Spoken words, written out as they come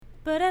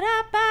It's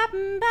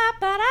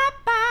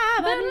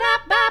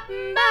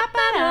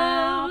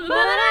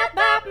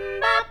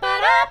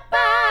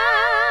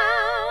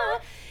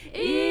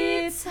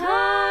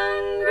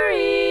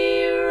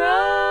Hungry Roses.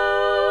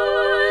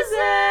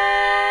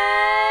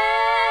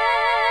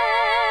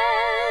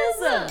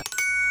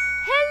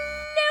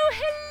 Hello,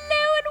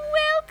 and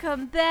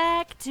welcome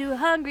back to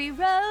Hungry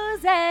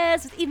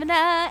Roses with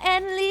Ivana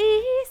and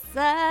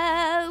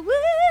Lisa. Woo!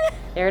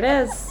 There it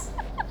is,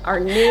 our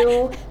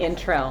new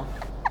intro.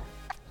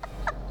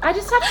 I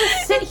just have to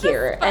sit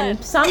here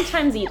and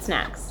sometimes eat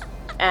snacks,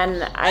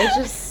 and I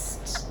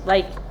just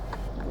like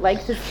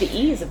the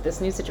ease of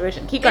this new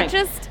situation. Keep going. It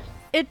just,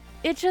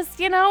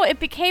 it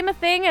became a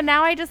thing, and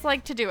now I just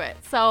like to do it.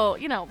 So,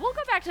 we'll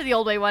go back to the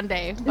old way one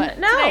day. But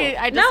today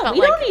I just felt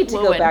we don't need to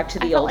wooing. go back to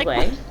the old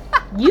way.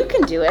 You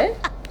can do it.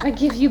 I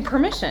give you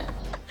permission.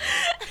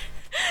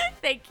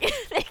 Thank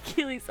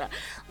you, Lisa.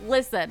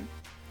 Listen,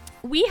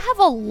 we have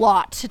a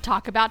lot to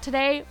talk about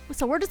today,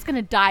 so we're just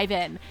gonna dive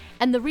in.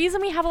 And the reason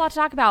we have a lot to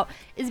talk about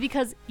is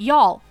because,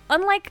 y'all,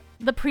 unlike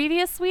the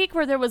previous week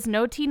where there was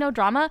no tea, no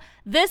drama,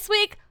 this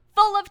week,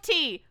 full of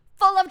tea,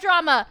 full of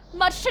drama,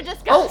 much to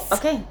discuss. Oh,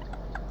 okay.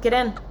 Get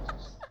in.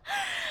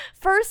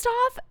 First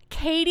off,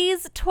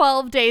 Katie's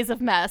 12 days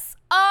of mess.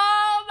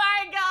 Oh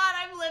my God,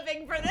 I'm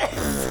living for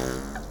this.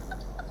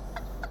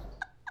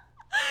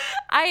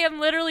 I am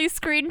literally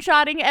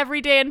screenshotting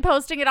every day and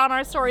posting it on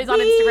our stories on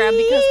Instagram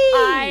because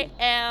I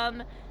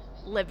am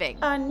living.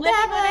 Living.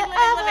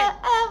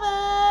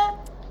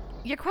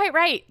 You're quite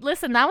right.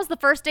 Listen, that was the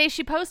first day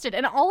she posted.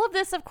 And all of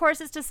this, of course,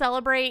 is to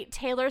celebrate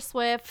Taylor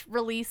Swift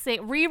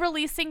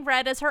re-releasing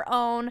Red as her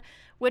own,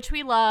 which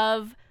we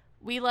love.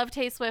 We love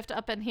Tay Swift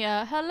up in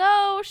here.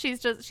 Hello.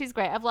 She's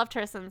great. I've loved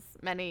her since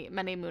many,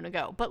 many moon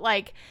ago. But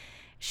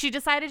she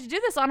decided to do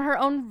this on her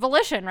own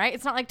volition, right?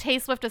 It's not like Tay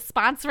Swift is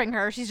sponsoring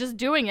her. She's just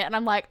doing it. And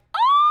I'm like,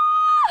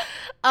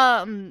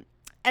 ah!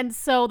 And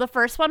so the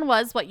first one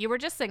was what you were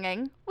just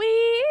singing.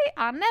 We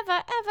are never,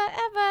 ever,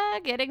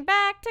 ever getting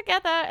back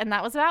together. And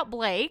that was about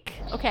Blake.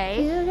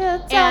 Okay.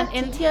 And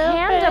in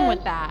tandem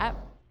with that,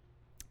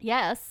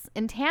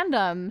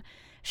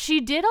 she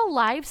did a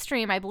live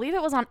stream. I believe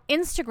it was on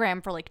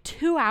Instagram for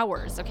 2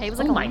 hours. Okay. It was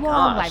a long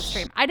live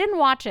stream. I didn't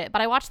watch it,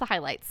 but I watched the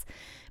highlights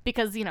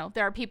because,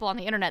 there are people on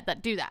the internet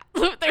that do that.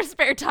 With their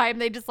spare time,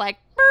 they just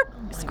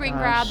screen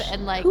grab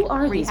and Who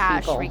are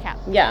rehash, these people?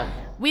 recap. Yeah.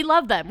 We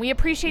love them. We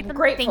appreciate them.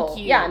 Grateful. Thank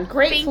you. Yeah, I'm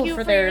grateful Thank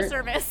you for your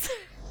service.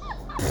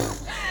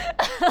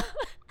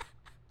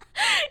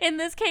 In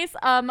this case,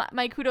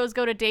 my kudos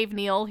go to Dave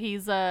Neal.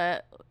 He's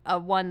a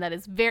one that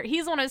is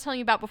he's the one I was telling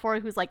you about before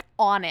who's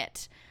on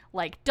it.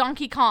 Like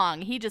Donkey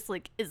Kong. He just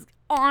is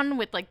on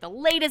with the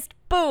latest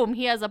boom.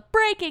 He has a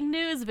breaking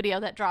news video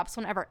that drops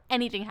whenever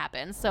anything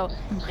happens. So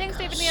thanks,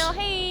 David Neal.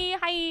 Hey,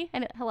 hi,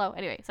 and hello.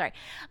 Anyway, sorry.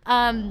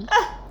 And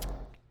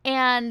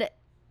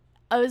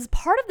as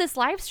part of this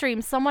live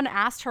stream, someone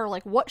asked her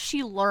what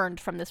she learned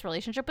from this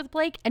relationship with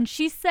Blake, and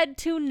she said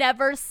to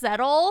never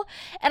settle.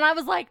 And I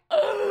was like,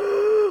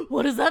 oh,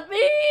 what does that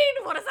mean?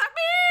 What does that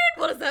mean?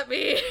 What does that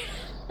mean?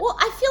 Well,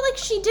 I feel like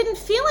she didn't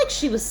feel like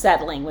she was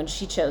settling when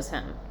she chose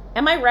him.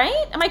 Am I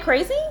right? Am I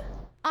crazy?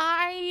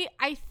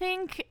 I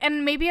think,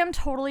 and maybe I'm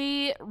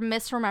totally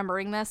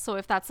misremembering this, so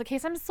if that's the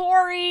case, I'm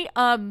sorry.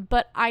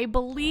 But I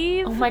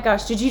believe. Oh my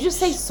gosh, did you just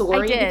say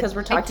sorry because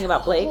we're talking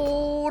about Blake?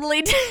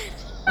 Totally did.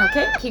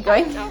 Okay, keep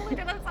going. I totally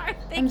did. I'm sorry.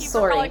 Thank you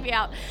for calling me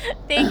out.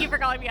 Thank you for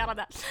calling me out on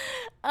that.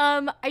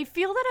 I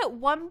feel that at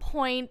one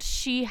point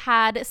she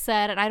had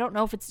said, and I don't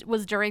know if it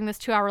was during this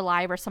 2-hour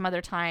live or some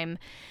other time,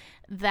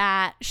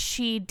 that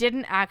she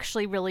didn't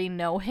actually really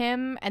know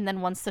him, and then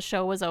once the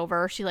show was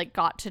over she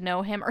got to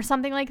know him or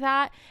something like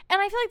that.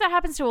 And I feel like that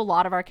happens to a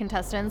lot of our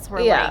contestants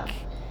where they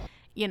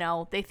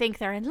think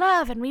they're in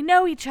love and we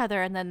know each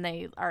other, and then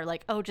they are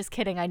like, oh, just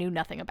kidding, I knew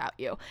nothing about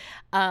you.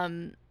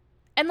 And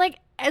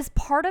as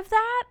part of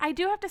that, I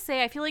do have to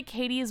say I feel like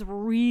Katie is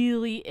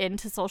really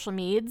into social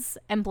meds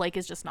and Blake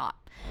is just not,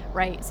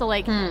 right? So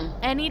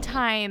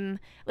anytime,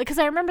 because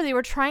I remember they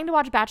were trying to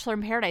watch Bachelor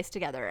in Paradise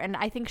together, and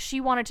I think she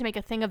wanted to make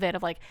a thing of it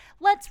of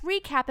let's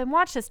recap and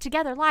watch this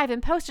together live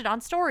and post it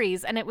on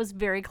stories, and it was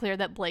very clear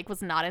that Blake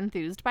was not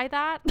enthused by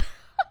that.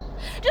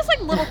 Just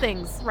little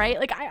things, right?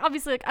 I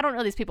obviously I don't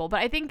know these people, but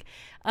I think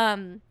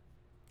I'm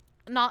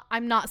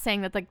not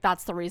saying that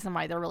that's the reason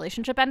why their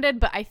relationship ended,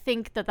 but I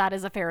think that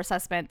is a fair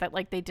assessment that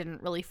they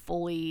didn't really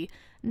fully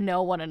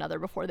know one another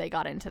before they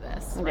got into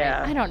this. Right?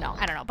 Yeah. I don't know.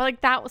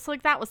 But that was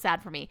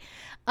sad for me.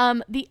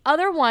 The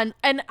other one,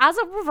 and as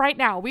of right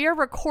now, we are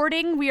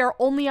recording, we are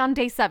only on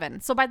day 7.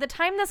 So by the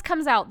time this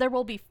comes out, there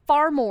will be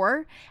far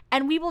more,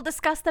 and we will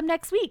discuss them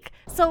next week.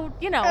 So,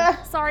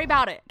 sorry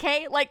about it.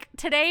 Okay.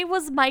 Today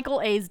was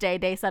Michael A's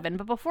day 7.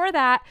 But before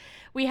that,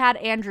 we had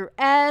Andrew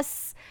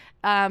S.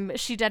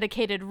 She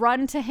dedicated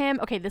Run to him.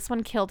 Okay, this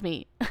one killed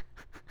me.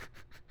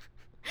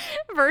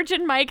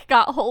 Virgin Mike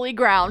got holy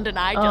ground and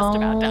I just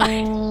about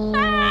died. Oh,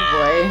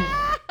 boy.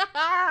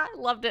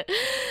 Loved it.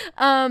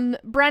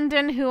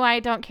 Brendan, who I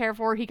don't care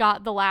for, he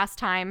got The Last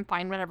Time.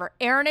 Fine, whatever.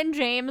 Aaron and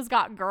James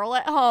got Girl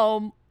at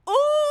Home.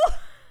 Ooh!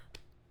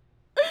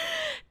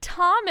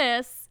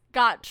 Thomas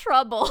got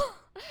trouble.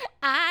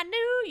 I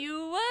knew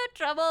you were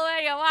trouble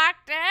when you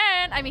walked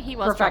in. I mean, he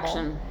was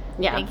perfection. Trouble.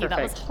 Yeah, thank you.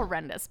 That was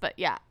horrendous, but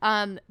yeah.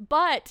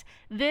 But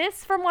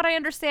this, from what I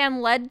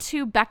understand, led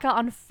to Becca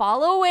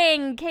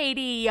unfollowing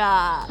Katie.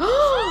 I'm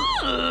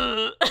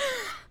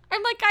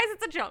like, guys,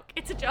 it's a joke.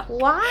 It's a joke.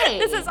 Why?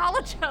 This is all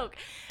a joke.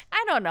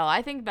 I don't know.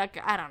 I think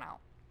Becca, I don't know.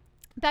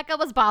 Becca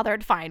was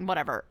bothered. Fine.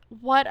 Whatever.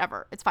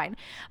 It's fine.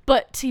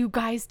 But to you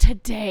guys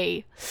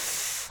today,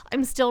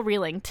 I'm still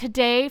reeling.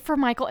 Today for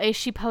Michael A,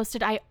 she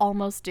posted, I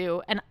almost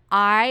do. And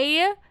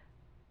oh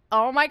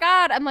my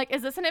God. I'm like,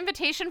 is this an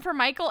invitation for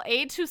Michael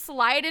A to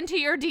slide into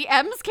your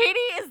DMs, Katie?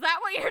 Is that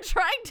what you're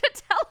trying to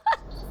tell us?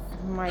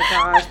 Oh my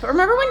gosh. But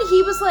remember when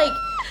he was like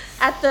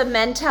at the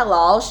Men Tell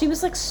All, she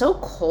was like so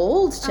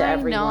cold to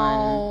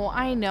everyone.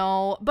 I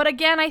know. But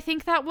again, I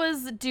think that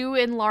was due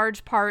in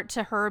large part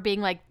to her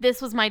being like,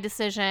 this was my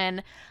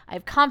decision. I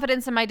have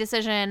confidence in my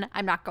decision.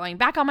 I'm not going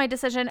back on my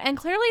decision. And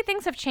clearly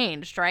things have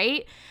changed,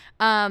 right?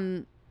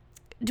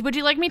 Would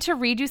you like me to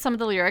read you some of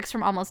the lyrics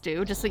from Almost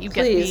Do, just so you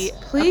get the...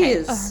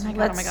 Please. Okay. Oh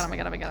my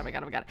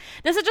God.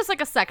 This is just like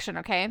a section,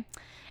 okay?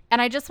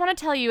 And I just want to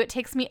tell you, it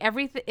takes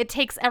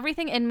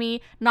everything in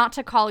me not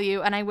to call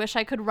you, and I wish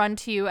I could run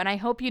to you, and I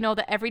hope you know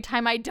that every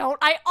time I don't,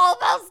 I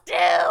almost do.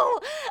 I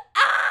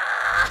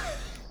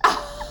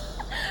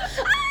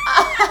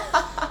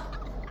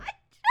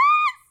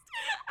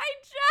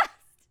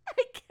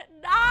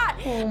cannot.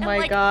 Oh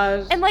my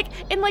gosh. And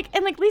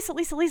Lisa,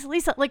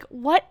 like,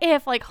 what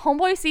if like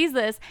Homeboy sees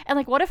this, and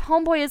like, what if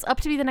Homeboy is up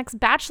to be the next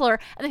Bachelor,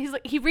 and then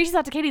he reaches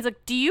out to Katie, he's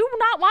like, do you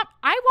not want,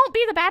 I won't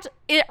be the Bachelor.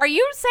 Are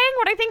you saying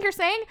what I think you're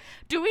saying?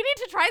 Do we need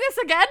to try this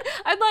again?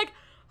 I'm like,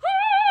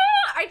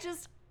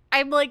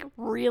 I'm like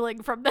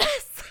reeling from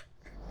this.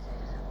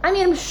 I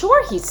mean, I'm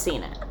sure he's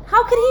seen it.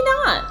 How could he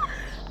not?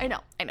 I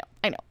know.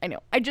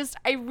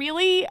 I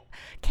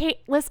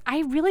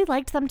really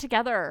liked them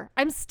together.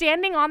 I'm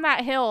standing on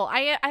that hill.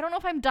 I don't know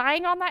if I'm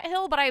dying on that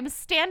hill, but I am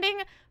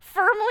standing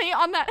firmly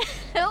on that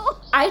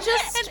hill. I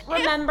just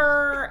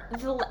remember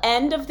the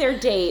end of their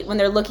date when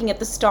they're looking at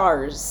the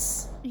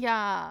stars.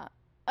 Yeah.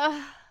 Yes.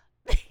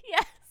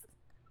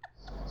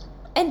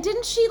 And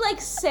didn't she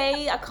like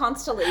say a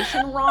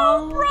constellation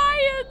wrong?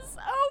 O'Brien's.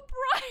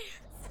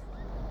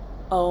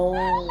 Oh.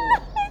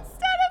 Instead of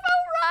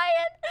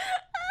Orion.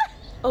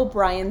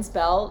 O'Brien's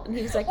belt, and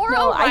he was like, or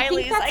no, O'Reilly's. I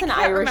think that's an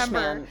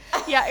Irishman.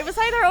 Yeah, it was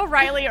either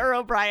O'Reilly or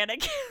O'Brien. I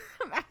can't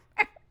remember.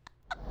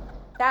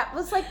 That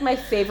was like my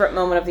favorite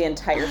moment of the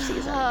entire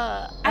season.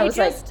 I was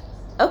like,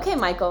 okay,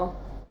 Michael.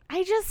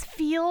 I just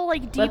feel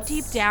like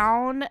deep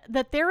down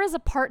that there is a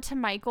part to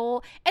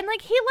Michael, and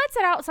like he lets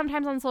it out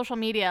sometimes on social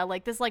media,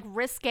 like this like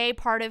risque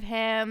part of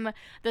him,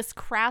 this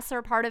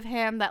crasser part of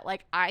him that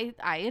like I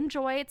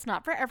enjoy. It's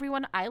not for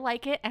everyone. I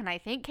like it, and I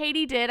think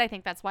Katie did. I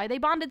think that's why they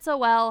bonded so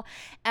well.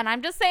 And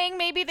I'm just saying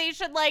maybe they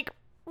should like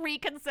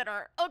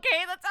reconsider.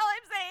 Okay, that's all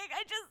I'm saying.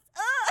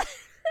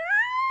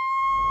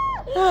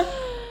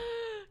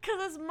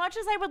 Because as much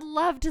as I would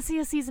love to see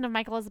a season of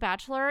Michael as a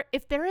Bachelor,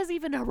 if there is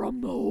even a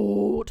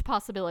remote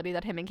possibility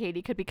that him and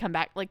Katie could become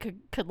back, like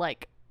could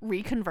like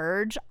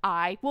reconverge,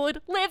 I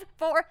would live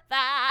for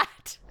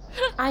that.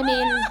 I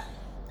mean,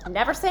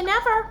 never say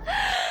never.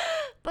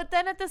 But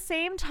then at the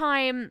same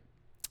time,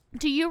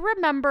 do you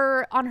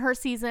remember on her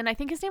season, I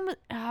think his name was,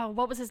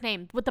 what was his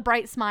name? With the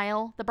bright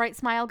smile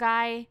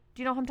guy.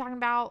 Do you know who I'm talking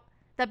about?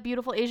 That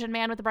beautiful Asian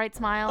man with the bright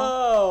smile.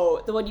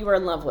 Oh, the one you were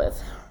in love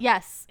with.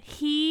 Yes.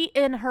 He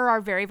and her are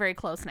very, very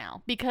close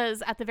now,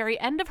 because at the very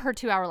end of her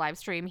 2-hour live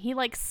stream, he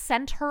like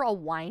sent her a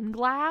wine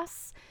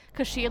glass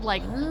because she had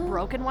like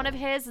broken one of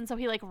his. And so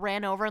he like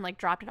ran over and like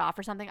dropped it off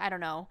or something. I don't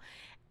know.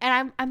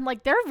 And I'm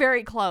like, they're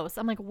very close.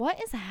 I'm like,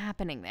 what is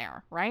happening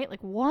there? Right?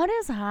 Like, what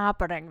is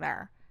happening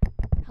there?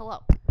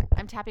 Hello.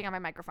 I'm tapping on my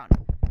microphone.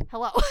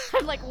 Hello.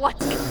 I'm like,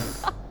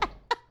 what's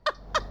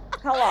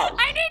Hello.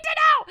 I need to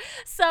know.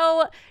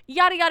 So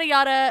yada, yada,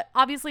 yada.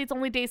 Obviously, it's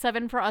only day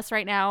 7 for us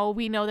right now.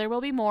 We know there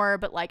will be more,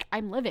 but like,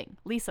 I'm living.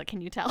 Lisa,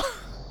 can you tell?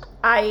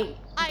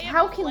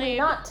 How can we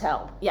not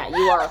tell? Yeah,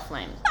 you are a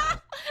flame. I'm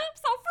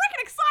so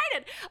freaking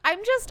excited. I'm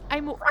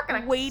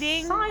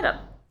waiting. Excited.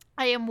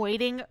 I am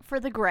waiting for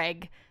the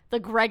Greg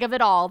of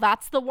it all.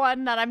 That's the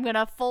one that I'm going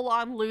to full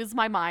on lose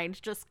my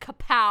mind. Just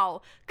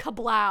kapow,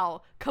 kablow,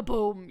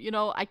 kaboom. You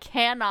know, I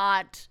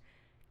cannot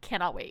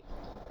wait.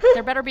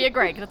 There better be a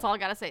Greg. That's all I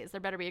gotta say is there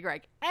better be a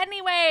Greg.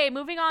 Anyway,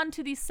 moving on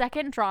to the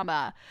second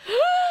drama.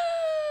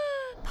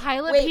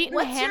 Pilot Pete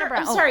and Hannah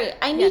Brown. I'm sorry.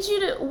 I need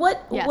you to.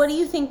 What do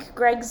you think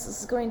Greg's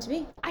is going to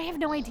be? I have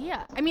no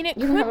idea. I mean, it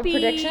you could have a be.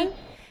 Prediction?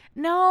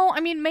 No,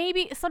 I mean,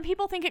 maybe some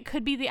people think it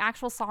could be the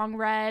actual song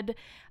Red.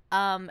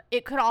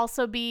 It could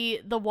also be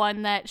the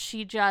one that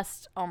she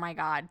just. Oh my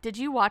God! Did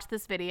you watch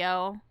this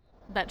video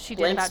that she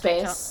did about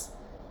Space?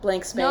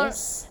 Blank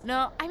Space.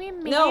 No. I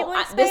mean, maybe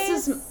Blank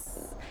Space.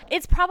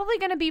 It's probably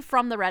going to be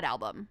from the Red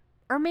album.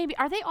 Or maybe,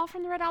 are they all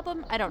from the Red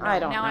album? I don't know.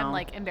 Now I'm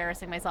like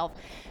embarrassing myself.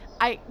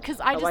 I just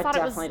thought it was. I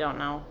definitely don't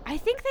know. I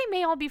think they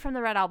may all be from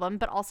the Red album,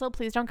 but also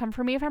please don't come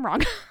for me if I'm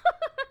wrong.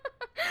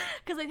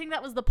 Because I think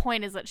that was the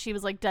point, is that she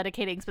was like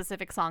dedicating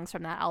specific songs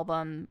from that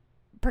album,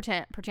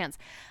 perchance.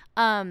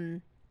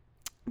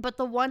 But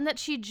the one that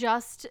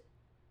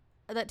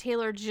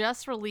Taylor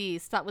just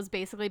released, that was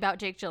basically about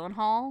Jake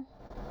Gyllenhaal.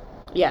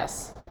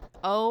 Yes.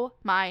 Oh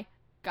my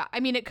God. I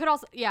mean, it could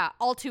also,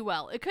 All Too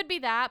Well. It could be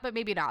that, but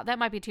maybe not. That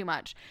might be too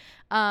much.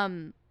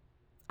 I'm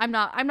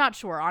not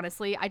sure,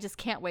 honestly. I just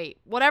can't wait.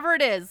 Whatever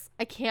it is,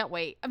 I can't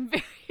wait. I'm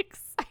very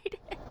excited.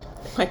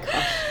 Oh my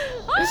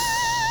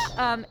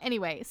gosh.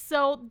 Anyway,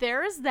 so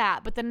there's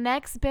that. But the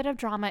next bit of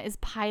drama is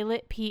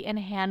Pilot Pete and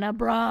Hannah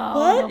Brown.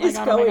 What is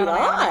going on?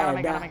 Oh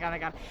my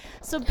God.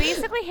 So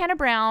basically, Hannah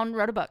Brown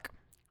wrote a book.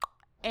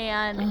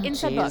 And in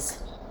said book,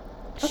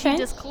 she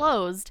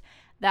disclosed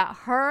that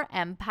her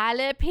and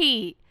Pilot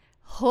Pete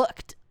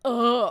hooked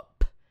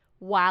up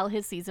while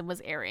his season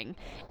was airing.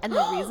 And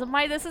the reason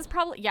why this is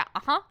probably,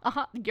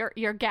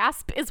 your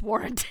gasp is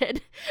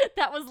warranted.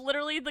 That was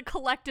literally the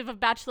collective of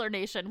Bachelor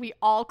Nation. We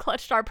all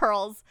clutched our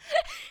pearls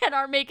and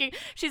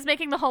she's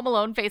making the Home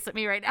Alone face at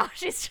me right now.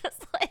 She's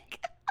just like,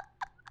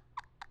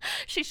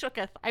 she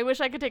shooketh. I wish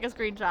I could take a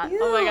screenshot. Ew.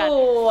 Oh my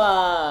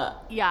God.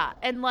 Yeah.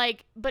 And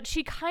like, but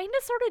she kind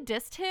of sort of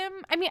dissed him.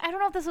 I mean, I don't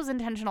know if this was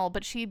intentional,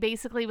 but she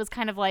basically was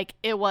kind of like,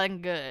 it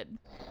wasn't good.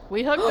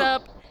 We hooked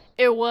up.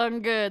 It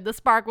wasn't good. The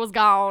spark was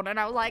gone. And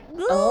I was like,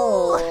 ooh.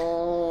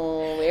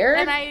 Oh, weird.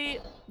 And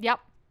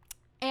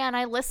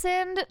I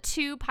listened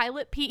to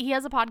Pilot Pete. He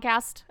has a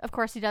podcast. Of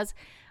course he does.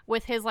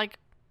 With his, like,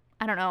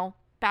 I don't know,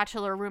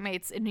 bachelor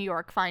roommates in New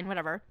York. Fine,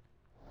 whatever.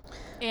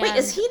 And wait,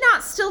 is he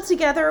not still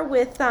together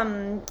with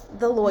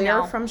the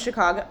lawyer from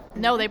Chicago?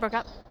 No, they broke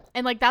up.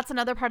 And, like, that's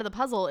another part of the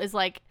puzzle is,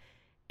 like,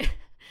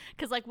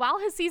 because, like, while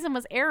his season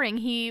was airing,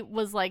 he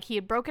was, like, he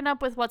had broken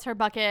up with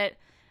What's-Her-Bucket,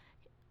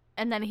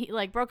 and then he,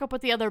 like, broke up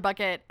with the other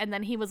bucket, and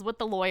then he was with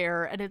the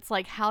lawyer, and it's,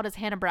 like, how does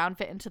Hannah Brown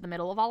fit into the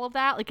middle of all of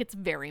that? Like, it's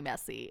very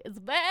messy. It's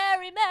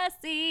very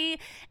messy.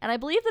 And I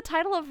believe the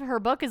title of her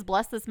book is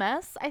Bless This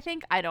Mess, I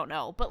think. I don't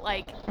know. But,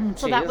 like,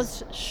 so that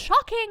was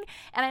shocking.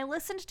 And I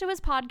listened to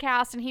his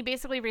podcast, and he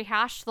basically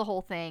rehashed the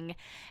whole thing.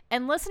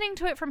 And listening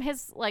to it from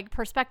his, like,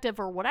 perspective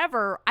or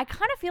whatever, I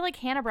kind of feel like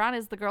Hannah Brown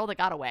is the girl that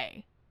got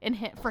away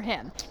for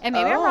him. And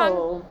maybe I'm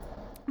wrong.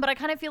 But I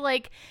kind of feel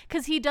like,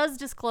 because he does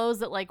disclose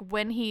that, like,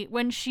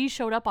 when she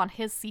showed up on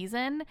his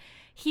season,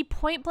 he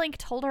point blank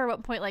told her at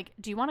one point, like,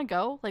 do you want to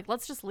go? Like,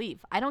 let's just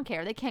leave. I don't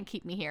care. They can't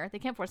keep me here. They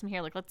can't force me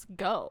here. Like, let's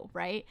go,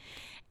 right?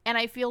 And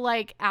I feel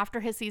like after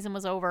his season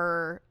was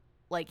over,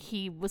 like,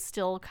 he was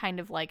still kind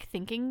of, like,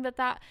 thinking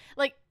that,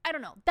 like, I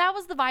don't know. That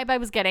was the vibe I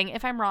was getting.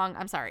 If I'm wrong,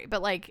 I'm sorry.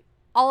 But, like,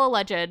 all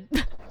alleged,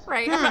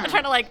 right? I'm not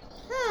trying to, like,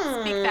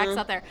 speak facts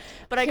out there.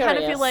 But I kind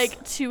of feel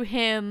like, to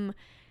him,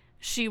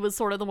 she was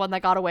sort of the one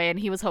that got away, and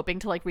he was hoping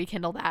to, like,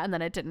 rekindle that, and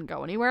then it didn't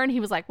go anywhere, and he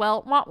was like,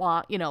 well,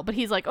 wah, you know, but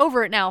he's like,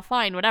 over it now,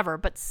 fine, whatever,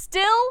 but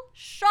still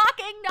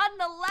shocking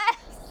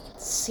nonetheless.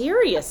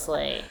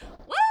 Seriously.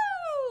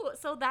 Woo!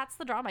 So that's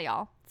the drama,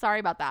 y'all. Sorry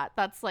about that.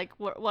 That's, like,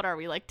 what are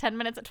we, like, 12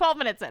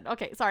 minutes in.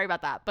 Okay, sorry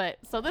about that. But,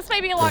 so this may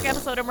be a long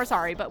episode, and we're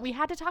sorry, but we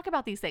had to talk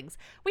about these things.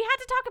 We had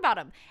to talk about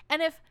them.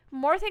 And if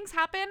more things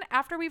happen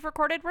after we've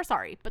recorded, we're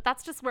sorry. But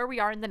that's just where we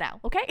are in the now,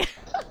 okay?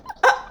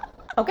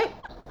 Okay.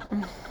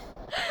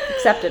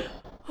 Accepted.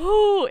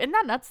 Ooh, isn't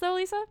that nuts though,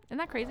 Lisa? Isn't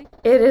that crazy?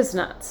 It is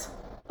nuts.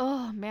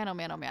 Oh man, oh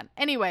man, oh man.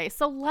 Anyway,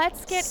 so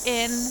let's get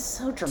in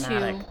so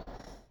dramatic to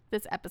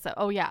this episode.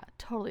 Oh yeah,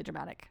 totally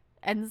dramatic.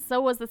 And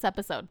so was this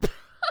episode.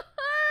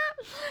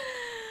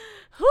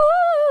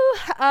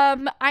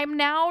 I'm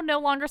now no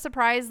longer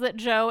surprised that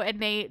Joe and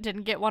Nate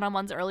didn't get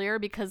one-on-ones earlier,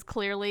 because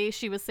clearly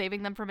she was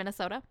saving them for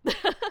Minnesota.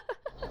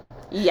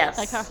 Yes.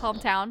 Like her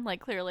hometown,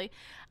 like, clearly.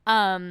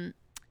 And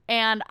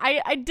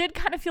I did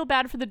kind of feel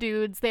bad for the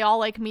dudes. They all,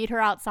 like, meet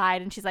her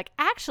outside, and she's like,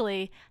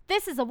 actually,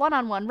 this is a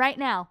one-on-one right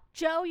now.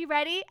 Joe, you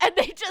ready? And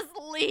they just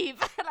leave.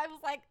 And I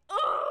was like,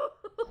 ooh.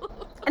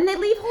 And they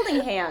leave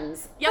holding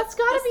hands. Yep, that's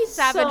gotta be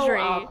savagery.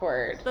 So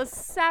awkward. The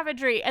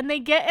savagery. And they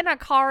get in a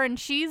car, and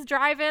she's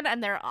driving,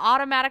 and they're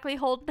automatically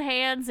holding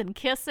hands and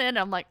kissing.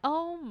 I'm like,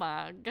 oh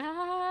my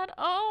God.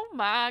 Oh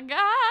my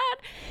God.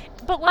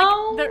 But, like,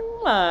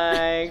 oh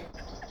my.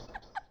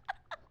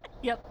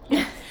 Yep.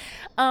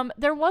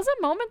 There was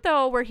a moment,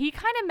 though, where he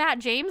kind of Matt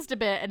James'd a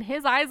bit, and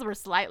his eyes were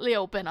slightly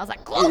open. I was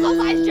like, close those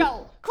eyes,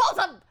 Joe! Close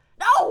them!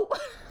 No!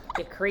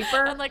 You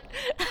creeper. I'm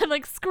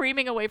like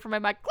screaming away from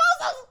him, like,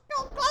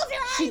 close your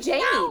eyes! She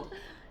Jamied.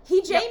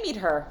 He Jamied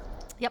her.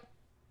 Yep.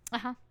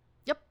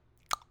 Yep.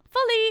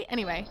 Fully.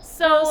 Anyway,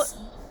 so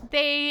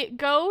they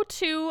go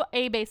to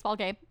a baseball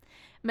game.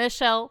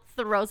 Michelle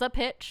throws a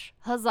pitch,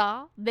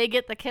 huzzah. They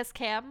get the kiss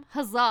cam,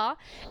 huzzah.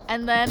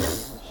 And then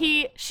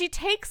she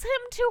takes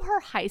him to her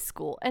high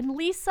school. And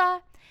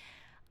Lisa,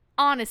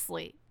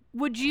 honestly,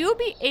 would you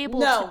be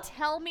able to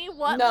tell me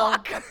what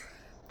locker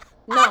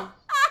No.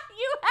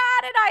 you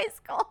had in high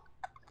school?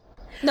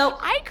 No.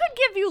 I could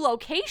give you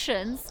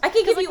locations. I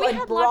could give you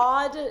a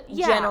broad,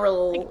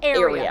 general like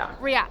area.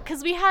 Yeah,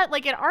 because we had,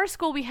 like, at our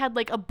school, we had,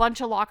 like, a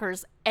bunch of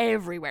lockers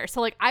everywhere.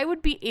 So, like, I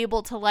would be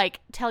able to, like,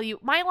 tell you,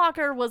 my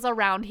locker was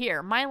around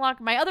here. My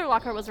other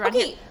locker was around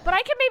here. But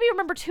I can maybe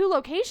remember 2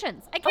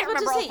 locations. I can't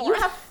remember all 4. You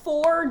have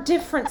 4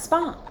 different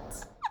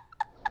spots.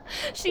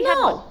 She had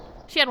one.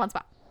 She had one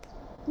spot.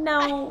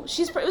 No,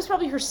 it was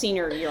probably her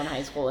senior year in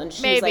high school, and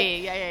she's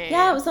maybe, like,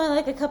 yeah, it was only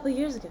like a couple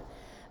years ago.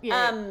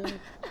 Yeah.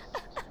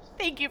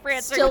 Thank you for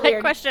answering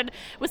my question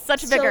with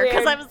such vigor,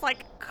 because I was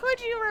like,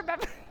 could you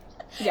remember?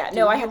 Yeah,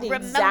 no, I had the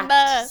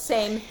exact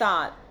same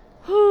thought.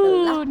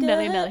 Ooh,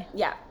 Nelly.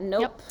 Yeah,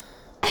 nope.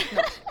 Yep.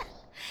 Nope.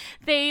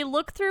 They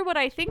look through what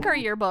I think are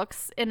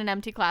yearbooks in an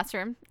empty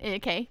classroom.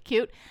 Okay,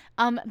 cute.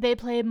 They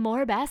play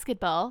more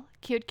basketball.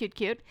 Cute.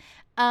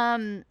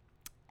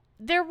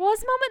 There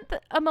was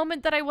a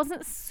moment that I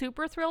wasn't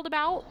super thrilled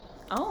about.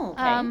 Oh,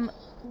 okay.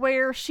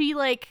 Where she,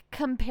 like,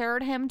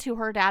 compared him to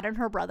her dad and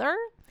her brother.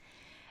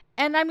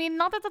 And, I mean,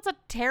 not that that's a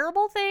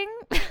terrible thing,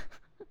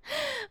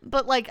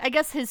 but, like, I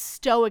guess his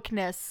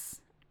stoicness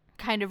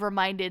kind of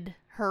reminded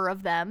her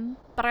of them.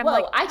 But I'm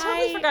I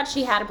totally forgot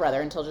she had a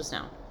brother until just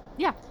now.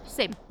 Yeah,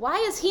 same. Why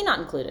is he not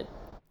included?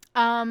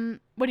 What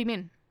do you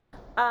mean?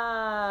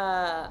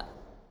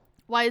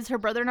 Why is her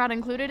brother not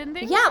included in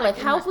things? Yeah, like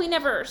how have we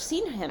never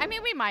seen him? I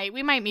mean, we might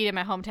meet him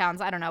at hometowns.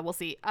 I don't know. We'll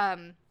see.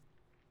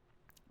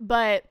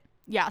 But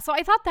yeah, so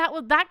I thought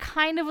that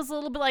kind of was a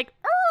little bit like,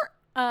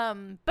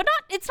 but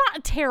it's not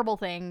a terrible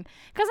thing.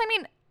 Because I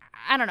mean,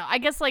 I don't know. I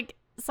guess like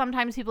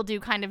sometimes people do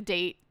kind of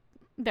date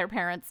their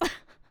parents,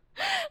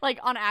 like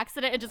on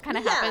accident. It just kind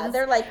of happens. Yeah,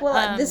 they're like,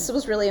 well, this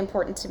was really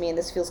important to me, and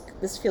this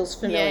feels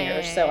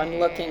familiar. So I'm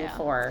looking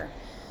for.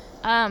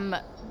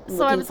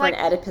 So I was like,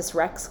 an Oedipus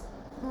Rex.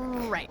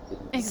 Right.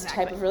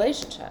 Exactly. Type of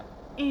relationship.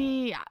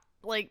 Yeah.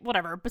 Like,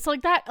 whatever. But so,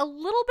 like, that a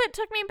little bit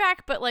took me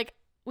back, but, like,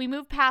 we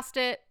move past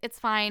it. It's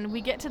fine.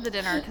 We get to the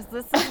dinner, because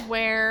this is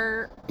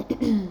where,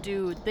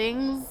 dude,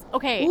 things...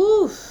 Okay.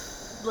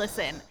 Oof.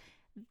 Listen.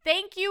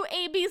 Thank you,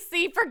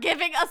 ABC, for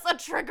giving us a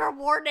trigger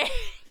warning.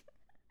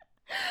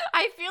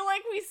 I feel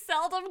like we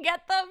seldom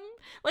get them.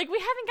 Like, we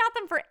haven't got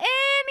them for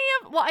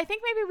any of... Well, I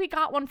think maybe we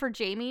got one for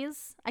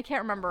Jamie's. I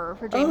can't remember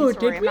for Jamie's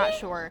story. I'm not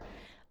sure.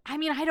 I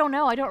mean, I don't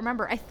know. I don't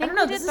remember. I think I don't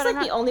know. This is like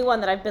the only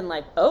one that I've been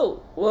like,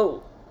 oh,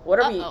 whoa, what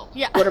are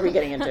we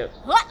getting into?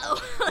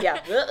 Uh-oh.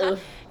 Yeah. Uh-oh.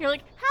 You're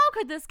like, how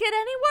could this get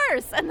any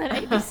worse? And then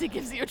ABC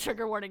gives you a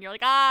trigger warning. You're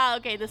like,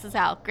 okay, this is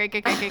how. Great.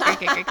 Cool.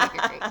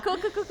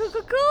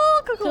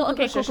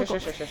 Okay, cool.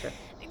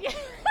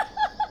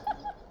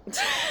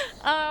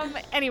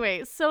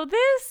 Anyway, so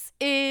this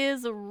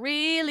is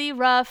really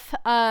rough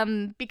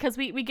because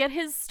we get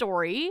his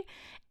story.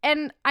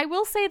 And I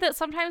will say that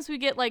sometimes we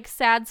get, like,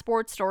 sad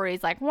sports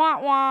stories, like,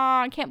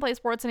 wah, can't play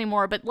sports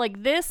anymore. But,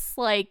 like, this,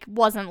 like,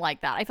 wasn't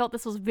like that. I felt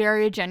this was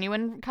very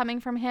genuine coming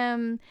from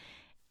him.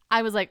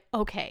 I was like,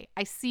 okay,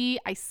 I see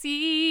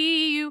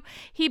you.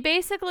 He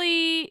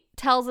basically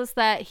tells us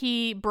that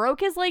he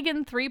broke his leg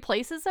in 3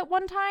 places at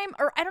one time.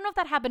 Or I don't know if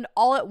that happened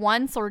all at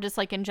once or just,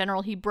 like, in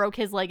general, he broke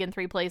his leg in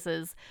 3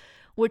 places.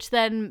 Which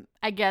then,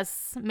 I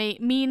guess,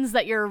 means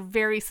that you're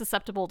very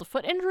susceptible to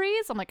foot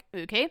injuries. I'm like,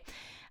 okay.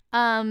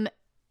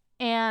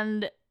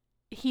 And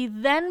he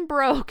then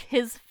broke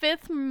his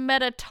 5th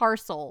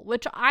metatarsal,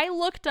 which I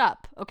looked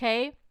up,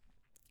 okay?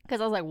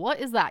 Because I was like,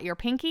 what is that? Your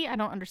pinky? I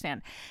don't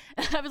understand.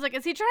 I was like,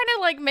 is he trying to,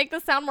 like, make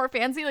this sound more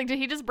fancy? Like, did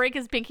he just break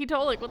his pinky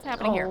toe? Like, what's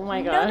happening here? Oh,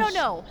 my gosh.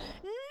 No.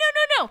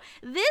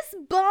 This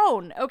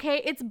bone,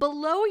 okay, it's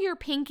below your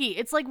pinky.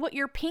 It's like what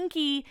your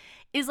pinky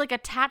is, like,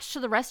 attached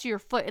to the rest of your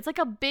foot. It's like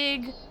a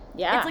big...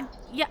 Yeah. It's like,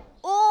 yeah.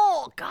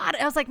 Oh, God.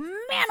 I was like,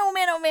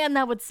 man,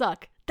 that would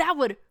suck. That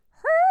would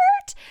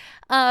hurt.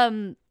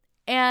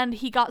 And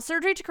he got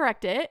surgery to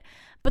correct it,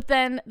 but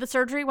then the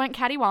surgery went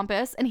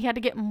cattywampus, and he had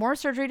to get more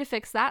surgery to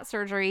fix that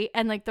surgery,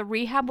 and, like, the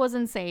rehab was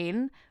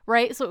insane,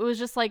 right? So it was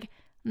just, like,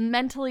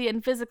 mentally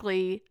and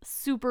physically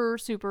super,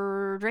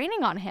 super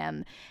draining on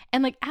him.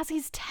 And, like, as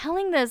he's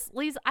telling this,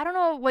 Lise, I don't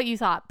know what you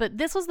thought, but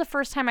this was the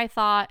first time I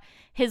thought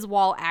his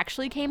wall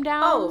actually came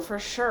down. Oh, for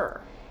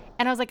sure.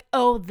 And I was like,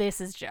 oh, this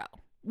is Joe.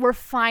 We're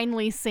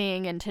finally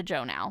seeing into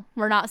Joe now.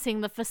 We're not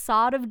seeing the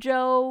facade of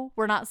Joe.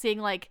 We're not seeing,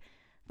 like,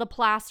 the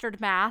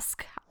plastered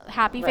mask,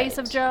 happy face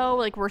of Joe.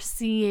 Like, we're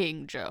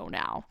seeing Joe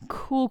now.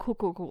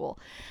 Cool.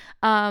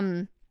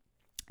 And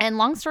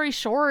long story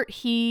short,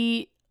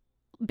 he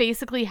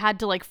basically had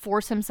to, like,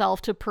 force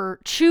himself to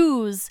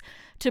choose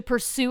to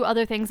pursue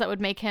other things that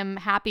would make him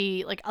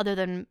happy, like, other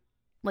than,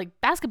 like,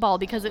 basketball,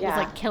 because it was,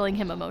 like, killing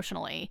him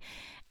emotionally.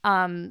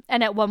 And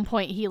at one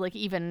point he, like,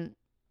 even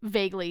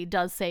vaguely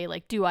does say,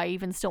 like, do I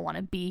even still want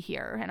to be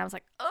here? And I was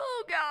like,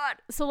 oh God.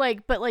 So,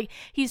 like, but, like,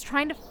 he's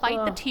trying to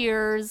fight the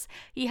tears.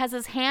 He has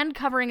his hand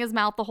covering his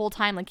mouth the whole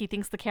time, like he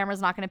thinks the camera's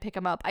not going to pick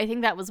him up. I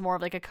think that was more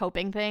of, like, a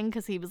coping thing,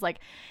 because he was like,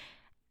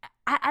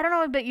 I don't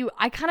know about you,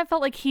 I kind of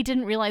felt like he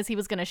didn't realize he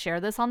was going to share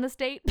this on this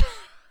date.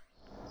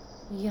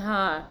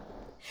 Yeah.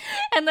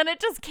 And then it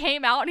just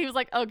came out, and he was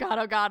like, oh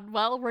God,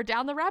 well, we're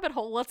down the rabbit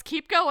hole, let's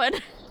keep going.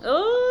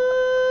 Oh.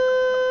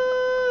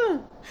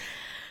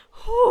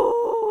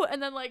 whoo,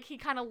 and then like he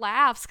kind of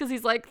laughs because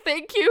he's like,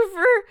 thank you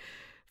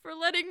for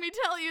letting me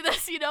tell you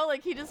this, you know,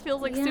 like he just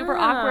feels like super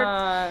awkward.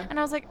 And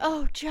I was like,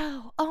 oh,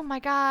 Joe, oh my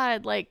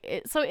God.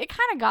 Like, so it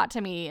kind of got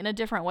to me in a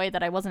different way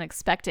that I wasn't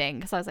expecting,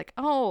 because I was like,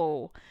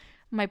 oh,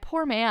 my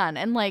poor man.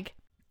 And like,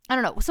 I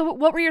don't know. So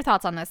what were your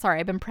thoughts on this? Sorry,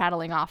 I've been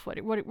prattling off.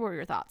 What were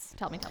your thoughts?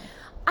 Tell me.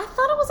 I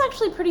thought it was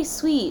actually pretty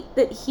sweet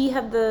that he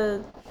had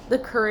the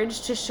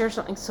courage to share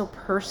something so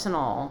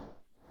personal.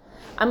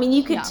 I mean,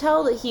 you could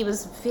tell that he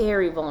was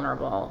very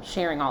vulnerable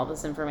sharing all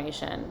this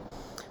information.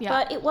 Yeah.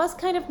 But it was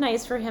kind of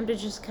nice for him to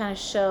just kind of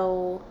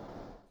show,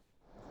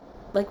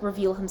 like,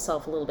 reveal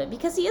himself a little bit,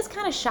 because he is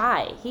kind of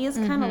shy. He is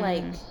kind of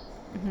like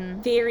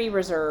very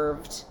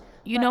reserved.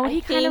 You know what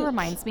he kind of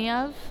reminds me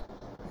of?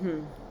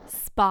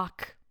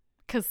 Spock.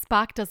 Because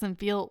Spock doesn't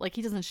feel like,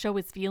 he doesn't show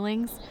his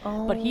feelings,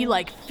 but he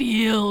like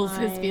feels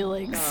his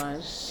feelings.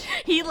 Gosh.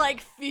 He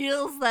like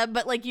feels them,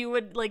 but like you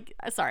would like,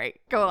 sorry,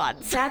 go on.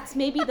 That's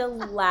maybe the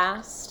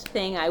last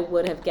thing I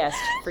would have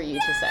guessed for you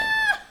to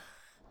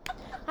say.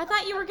 I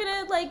thought you were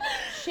gonna like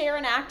share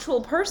an actual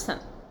person.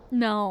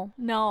 No,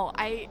 You know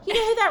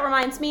who that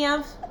reminds me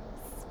of?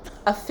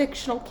 A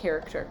fictional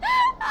character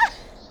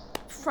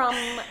from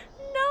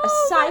a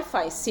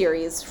sci-fi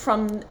series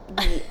from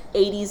the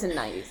 80s and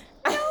 90s.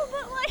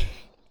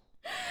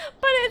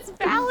 But it's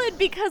valid,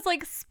 because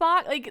like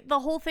Spock, like the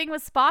whole thing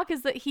with Spock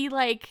is that he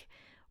like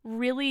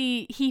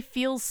really, he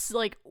feels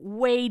like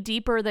way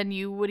deeper than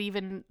you would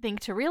even think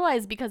to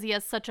realize, because he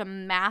has such a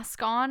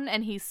mask on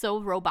and he's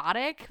so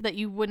robotic that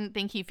you wouldn't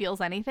think he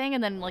feels anything.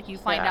 And then like you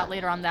find out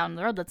later on down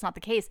the road that's not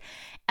the case.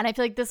 And I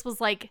feel like this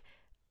was like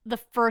the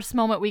first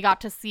moment we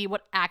got to see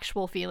what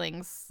actual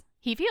feelings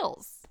he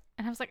feels.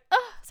 And I was like,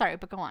 oh, sorry,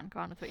 but go on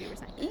with what you were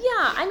saying. Yeah,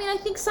 I mean, I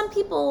think some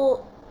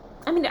people,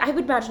 I mean, I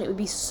would imagine it would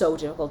be so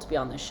difficult to be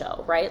on the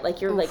show, right?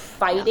 Like you're like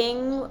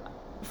fighting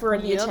for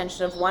the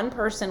attention of one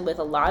person with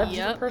a lot of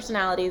different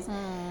personalities.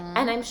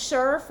 And I'm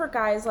sure for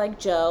guys like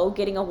Joe,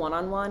 getting a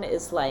one-on-one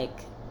is like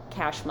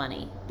cash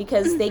money,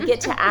 because they get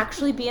to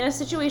actually be in a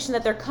situation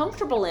that they're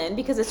comfortable in,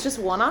 because it's just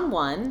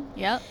one-on-one.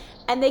 Yep.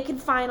 And they can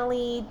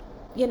finally,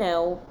 you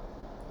know,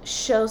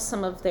 show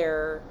some of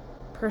their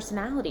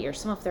personality or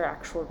some of their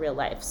actual real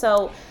life.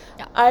 So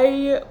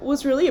I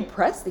was really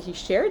impressed that he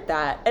shared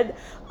that. And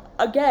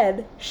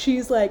again,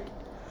 she's like,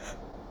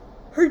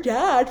 her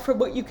dad, from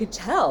what you could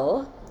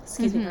tell,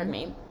 pardon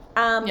me,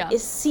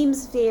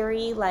 seems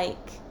very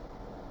like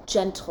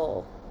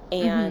gentle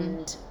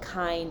and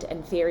kind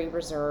and very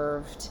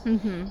reserved.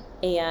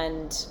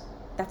 And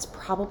that's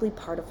probably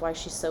part of why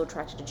she's so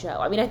attracted to Joe.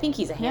 I mean, I think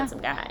he's a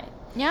handsome guy.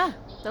 Yeah,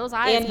 those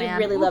eyes, and he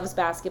really loves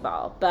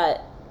basketball.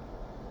 But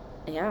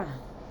yeah,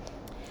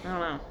 I don't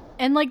know.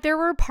 And like there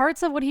were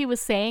parts of what he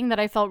was saying that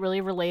I felt really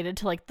related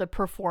to like the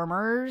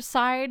performer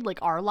side, like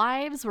our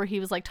lives, where he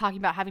was like talking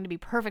about having to be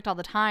perfect all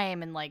the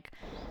time and like,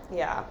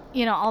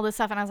 you know, all this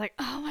stuff. And I was like,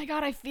 oh my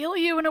God, I feel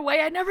you in a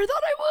way I never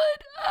thought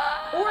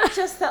I would. Or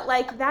just that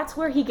like that's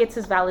where he gets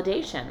his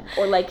validation,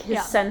 or like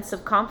his sense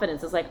of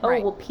confidence is like,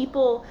 oh, well,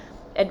 people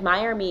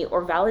admire me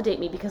or validate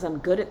me because I'm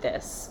good at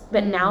this.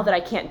 But now that I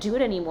can't do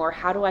it anymore,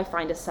 how do I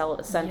find a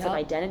sense of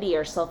identity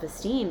or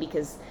self-esteem?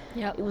 Because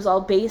it was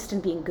all based in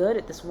being good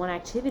at this one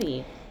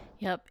activity.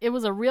 Yep. It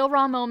was a real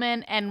raw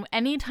moment. And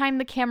anytime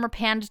the camera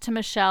panned to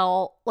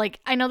Michelle, like,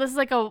 I know this is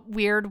like a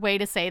weird way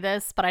to say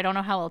this, but I don't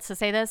know how else to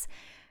say this.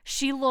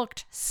 She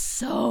looked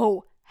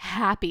so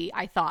happy,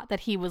 I thought, that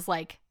he was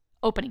like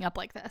opening up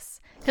like this,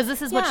 because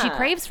this is what she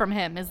craves from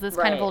him, is this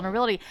kind of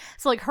vulnerability.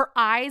 So like her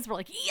eyes were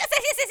like yes,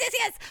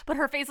 but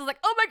her face was like,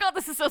 oh my God,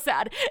 this is so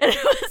sad. And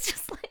it was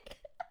just like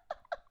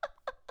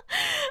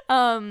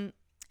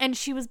and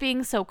she was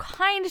being so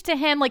kind to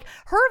him. Like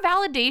her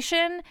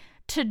validation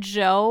to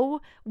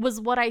Joe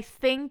was what I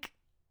think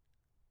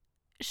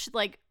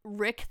like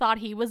Rick thought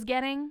he was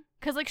getting.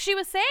 Because, like, she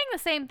was saying the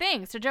same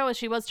things to Joe as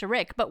she was to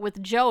Rick, but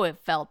with Joe, it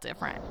felt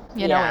different.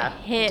 You know, it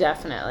hit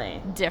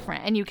definitely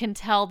different. And you can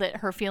tell that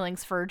her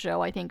feelings for Joe,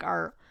 I think,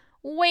 are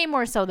way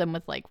more so than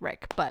with, like,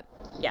 Rick. But,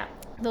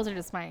 those are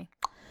just my...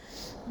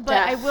 But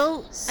I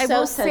will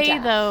say,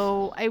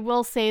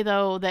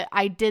 though, that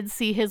I did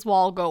see his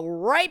wall go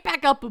right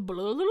back up,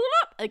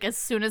 like, as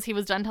soon as he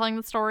was done telling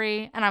the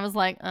story. And I was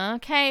like,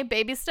 okay,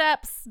 baby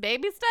steps,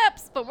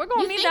 but we're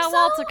going to need that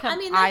wall to come. I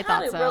mean, I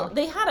thought so.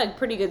 They had a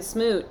pretty good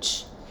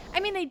smooch. I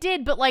mean, they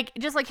did, but like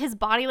just like his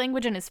body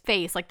language and his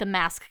face, like the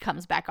mask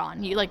comes back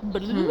on. You like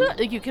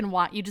you can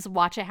you just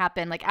watch it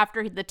happen. Like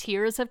after the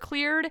tears have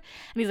cleared, and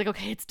he's like,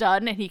 okay, it's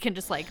done, and he can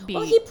just like be.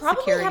 Well, he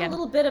probably secure had again. a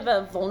little bit of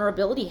a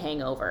vulnerability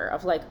hangover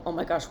of like, oh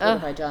my gosh, what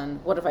have I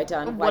done? What have I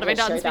done? Why what have I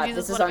done?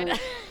 This is on.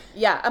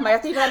 Yeah, am I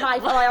thinking on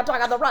knife? Oh, I'm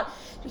talking on the run.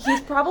 He's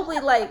probably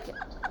like,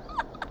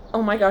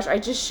 oh my gosh, I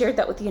just shared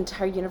that with the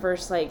entire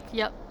universe. Like,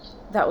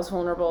 that was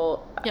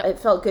vulnerable. It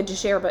felt good to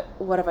share, but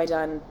what have I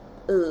done?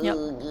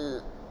 Yep.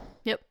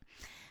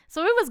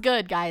 So it was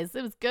good, guys.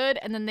 It was good.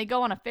 And then they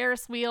go on a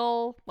Ferris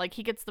wheel. Like,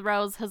 he gets the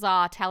rose,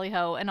 huzzah,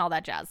 tally-ho, and all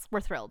that jazz. We're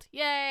thrilled.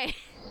 Yay!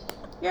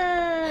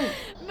 Yay!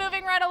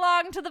 Moving right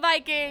along to the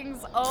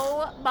Vikings.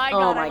 Oh my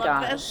god, I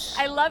love this.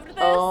 I loved this.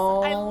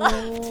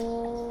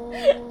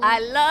 I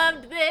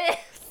loved this.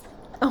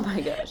 Oh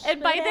my gosh.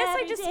 And by this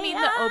I just mean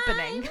the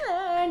opening.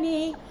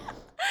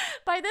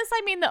 By this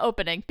I mean the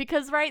opening,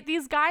 because right,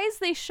 these guys,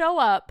 they show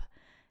up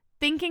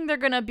thinking they're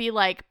gonna be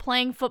like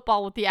playing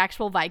football with the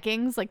actual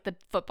Vikings, like the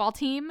football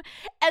team,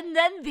 and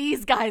then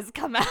these guys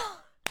come out.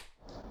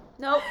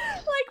 Nope.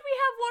 Like, we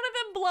have one of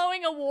them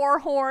blowing a war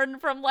horn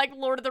from like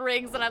Lord of the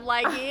Rings, and I'm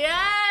like,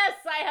 yes,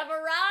 I have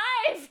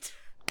arrived.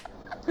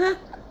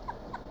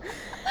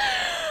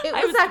 It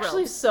was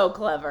actually so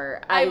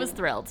clever. I was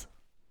thrilled.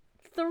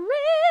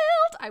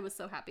 I was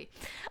so happy.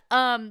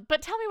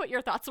 But tell me what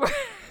your thoughts were.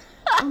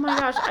 Oh my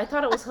gosh, I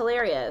thought it was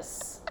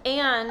hilarious.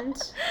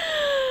 And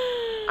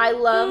I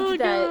loved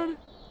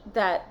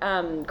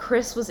that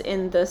Chris was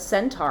in the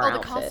centaur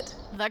outfit.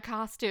 The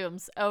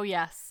costumes. Oh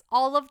yes.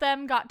 All of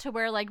them got to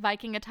wear like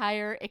Viking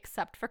attire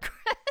except for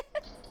Chris.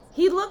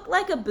 He looked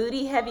like a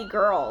booty heavy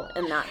girl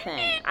in that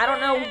thing. I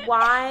don't know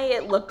why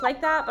it looked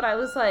like that, but I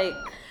was like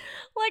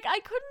I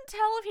couldn't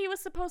tell if he was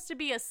supposed to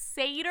be a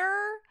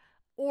satyr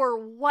or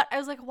what. I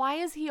was like, why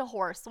is he a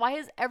horse? Why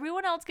does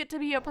everyone else get to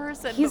be a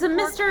person? He's like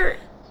Mr.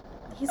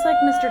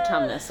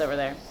 Tumnus over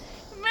there.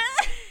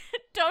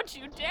 Don't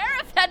you dare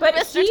offend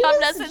Mr.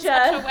 Tumnus in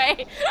such a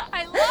way.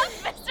 I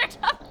love Mr.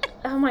 Tumnus.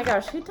 Oh my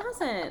gosh, who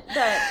doesn't?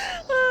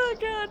 Oh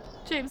god.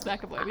 James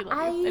McAvoy, we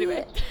love you.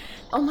 Anyway.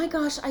 Oh my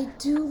gosh, I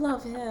do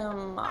love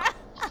him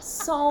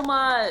so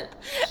much.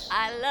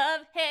 I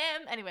love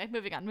him. Anyway,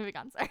 moving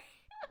on. Sorry.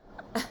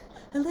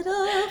 A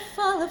little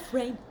fall of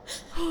rain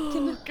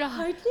can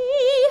hardly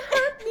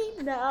hurt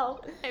me now.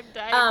 I'm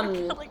dying.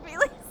 You're killing me,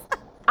 Lisa.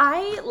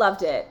 I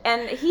loved it.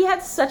 And he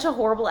had such a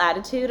horrible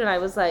attitude, and I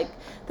was like,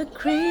 the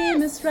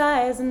cream is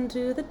rising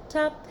to the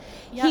top.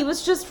 Yep. He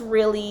was just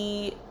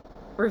really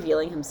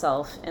revealing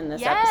himself in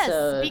this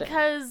episode. Yes,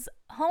 because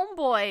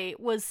Homeboy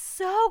was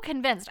so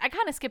convinced. I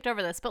kind of skipped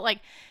over this, but like,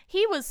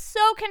 he was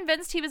so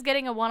convinced he was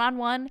getting a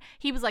one-on-one.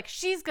 He was like,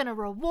 she's gonna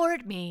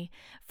reward me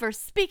for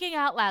speaking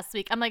out last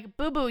week. I'm like,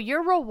 boo-boo,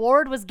 your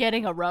reward was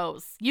getting a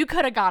rose. You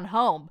could have gone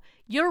home.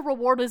 Your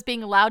reward was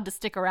being allowed to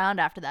stick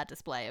around after that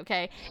display,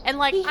 okay? And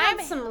like, he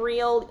had some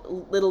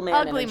real little man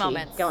ugly energy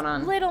moments going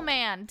on. Little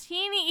man,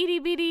 teeny itty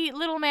bitty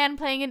little man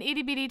playing an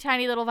itty bitty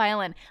tiny little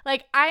violin.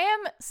 Like, I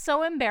am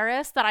so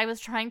embarrassed that I was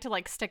trying to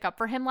like stick up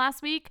for him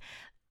last week.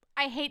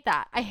 I hate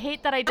that. I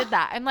hate that I did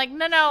that. I'm like,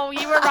 no,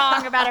 you were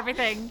wrong about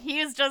everything.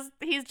 He's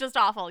just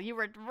awful. You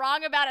were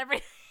wrong about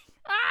everything.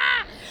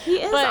 He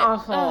is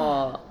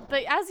awful.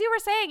 But as you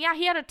were saying, yeah,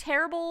 he had a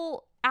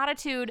terrible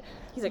attitude.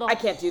 He's like, I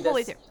can't do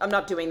this. I'm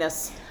not doing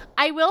this.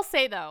 I will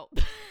say, though,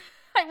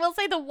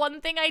 the one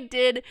thing I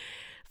did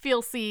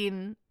feel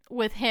seen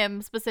with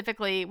him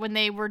specifically when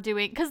they were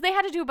doing, because they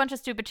had to do a bunch of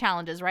stupid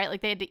challenges, right?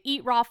 Like, they had to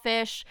eat raw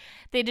fish.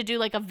 They had to do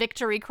like a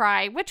victory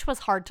cry, which was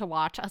hard to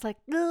watch. I was like,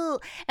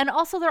 ugh. And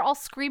also they're all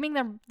screaming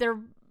their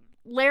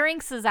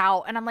larynxes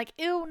out, and I'm like,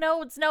 ew,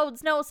 nodes, stop,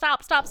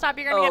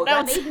 you're gonna get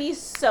nodes. That made me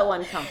so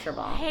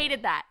uncomfortable.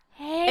 Hated that.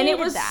 And it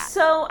was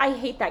so, I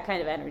hate that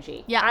kind of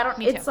energy. Yeah,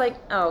 me too. It's like,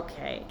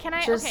 okay.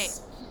 Okay,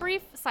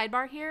 brief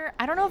sidebar here.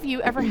 I don't know if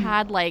you ever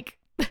had like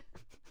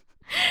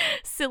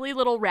silly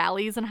little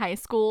rallies in high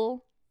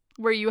school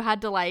where you had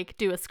to like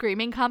do a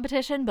screaming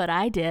competition, but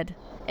I did.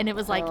 And it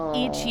was like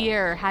each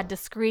year had to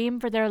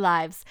scream for their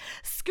lives.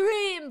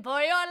 Scream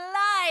for your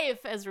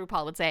life, as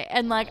RuPaul would say.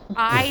 And like,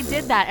 I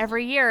did that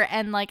every year.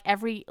 And like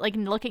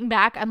looking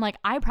back, I'm like,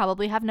 I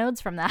probably have nodes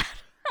from that.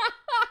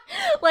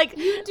 Like,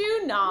 you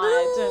do not.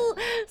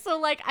 So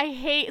like,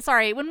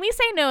 when we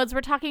say nodes,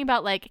 we're talking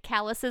about like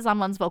calluses on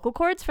one's vocal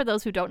cords, for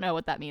those who don't know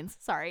what that means.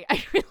 Sorry,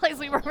 I realized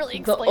we weren't really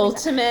explaining the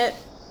ultimate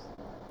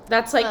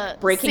that's like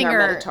breaking our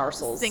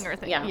metatarsals. Singer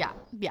thing. Yeah.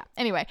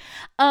 Anyway,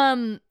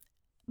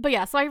 but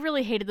yeah, so I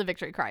really hated the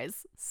victory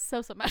cries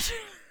so much.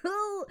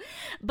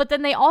 But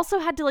then they also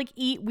had to like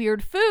eat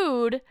weird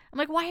food. I'm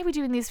like, why are we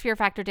doing these Fear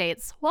Factor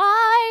dates?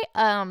 Why?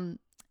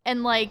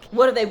 And like,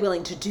 what are they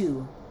willing to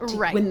do to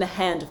win the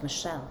hand of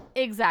Michelle?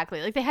 Exactly.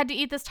 Like, they had to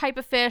eat this type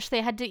of fish. They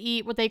had to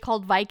eat what they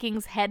called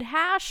Vikings head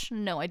hash.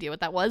 No idea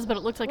what that was, but it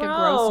looked like a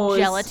gross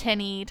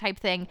gelatine-y type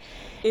thing.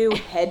 Ew,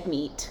 head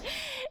meat.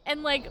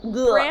 And like,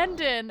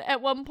 Brandon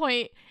at one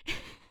point,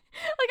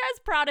 like, I was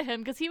proud of him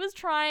because he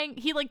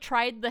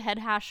tried the head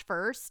hash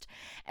first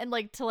and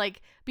like to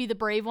like be the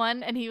brave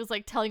one, and he was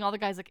like telling all the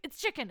guys like, it's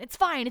chicken, it's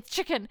fine, it's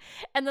chicken.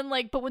 And then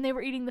like, but when they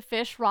were eating the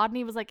fish,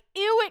 Rodney was like,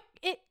 ew,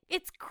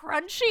 it's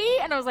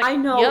crunchy. And I was like, I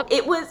know. Yep.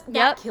 It was,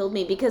 that killed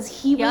me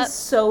because he was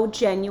so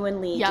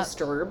genuinely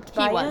disturbed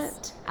by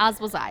it.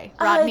 As was I.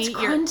 Rodney, it's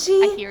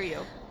crunchy. I hear you.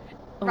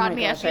 Oh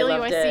Rodney, gosh, I feel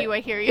you, I see you,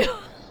 I hear you.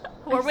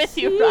 We're with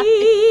you,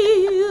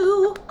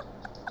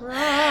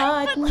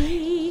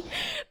 Rodney.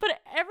 But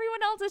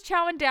everyone else is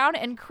chowing down,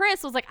 and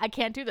Chris was like, I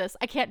can't do this.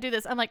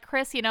 I'm like,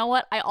 Chris, you know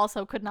what? I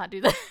also could not do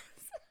this.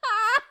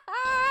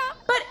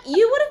 But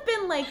you would have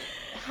been like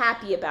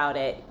happy about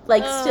it,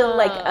 like still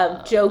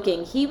like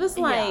joking. He was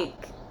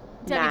like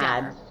Debbie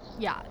mad. Downer.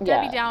 Yeah,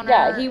 Debbie Downer.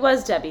 Yeah, he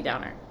was Debbie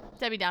Downer.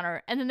 Debbie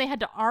Downer. And then they had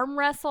to arm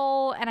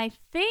wrestle, and I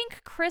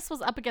think Chris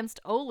was up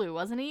against Olu,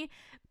 wasn't he?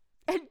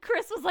 And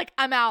Chris was like,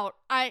 I'm out.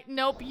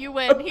 Nope, you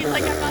win. He's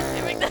like, I'm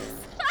not doing this.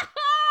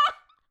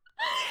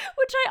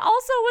 Which I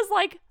also was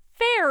like,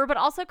 fair, but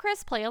also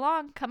Chris, play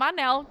along. Come on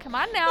now.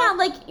 Yeah,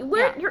 like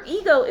your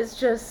ego is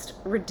just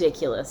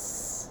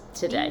ridiculous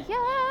today.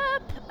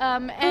 Yep.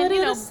 And put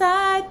it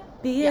aside,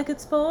 be a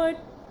good sport.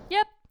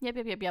 Yep.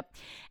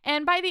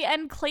 And by the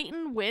end,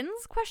 Clayton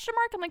wins? ?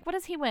 I'm like, what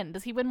does he win?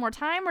 Does he win more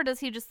time, or does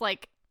he just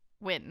like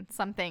win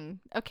something?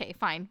 Okay,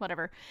 fine,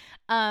 whatever.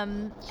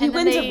 He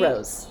wins a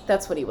rose.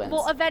 That's what he wins.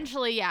 Well,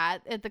 eventually, yeah,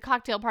 at the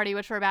cocktail party,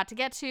 which we're about to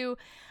get to.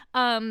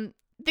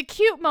 The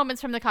cute moments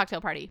from the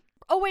cocktail party.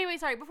 Oh, wait,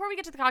 sorry. Before we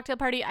get to the cocktail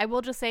party, I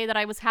will just say that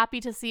I was happy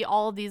to see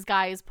all of these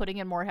guys putting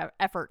in more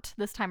effort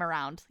this time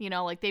around. You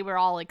know, like they were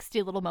all like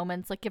steal little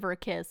moments, like give her a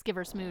kiss, give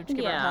her a smooch,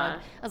 give her a hug.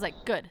 I was like,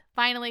 good.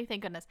 Finally,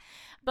 thank goodness.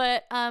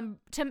 But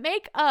to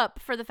make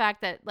up for the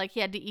fact that like he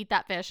had to eat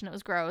that fish and it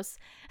was gross,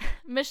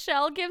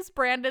 Michelle gives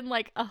Brandon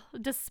like a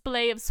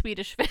display of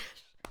Swedish fish.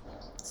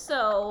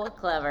 So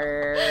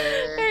clever.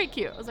 Very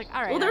cute. I was like,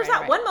 all right. Well, there's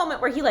that one moment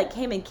where he like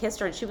came and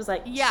kissed her and she was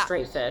like,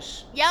 straight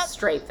fish. Yep.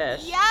 Straight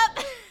fish.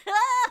 Yep.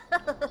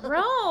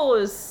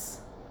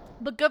 Gross.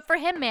 But good for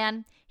him,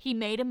 man. He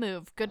made a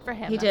move. Good for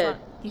him. He did.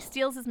 He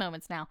steals his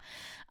moments now.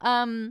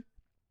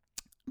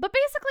 But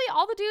basically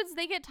all the dudes,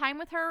 they get time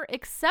with her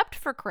except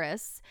for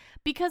Chris,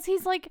 because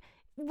he's like,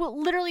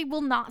 literally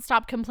will not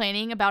stop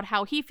complaining about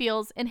how he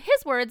feels, in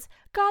his words,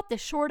 got the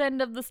short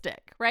end of the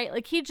stick, right?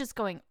 Like he's just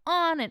going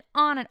on and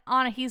on and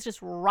on, and he's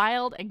just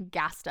riled and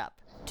gassed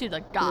up to the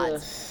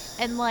gods.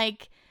 Ugh. And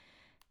like,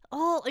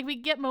 we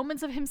get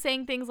moments of him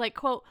saying things like,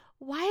 quote,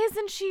 why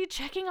isn't she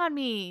checking on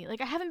me?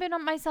 Like, I haven't been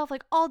on myself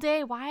like all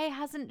day. Why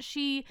hasn't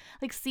she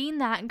like seen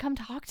that and come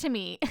talk to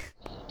me?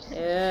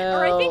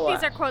 Or I think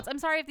these are quotes. I'm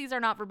sorry if these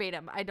are not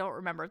verbatim. I don't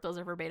remember if those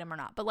are verbatim or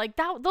not. But like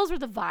those were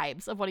the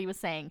vibes of what he was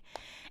saying.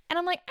 And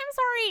I'm like,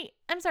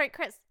 I'm sorry,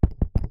 Chris.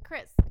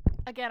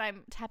 Again,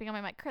 I'm tapping on my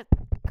mic.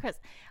 Chris,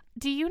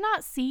 do you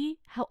not see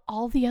how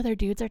all the other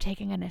dudes are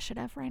taking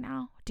initiative right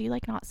now? Do you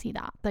like not see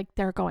that? Like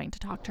they're going to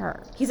talk to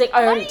her. He's like,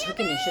 I already took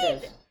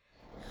initiative. Yeah.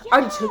 I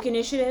already took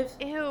initiative.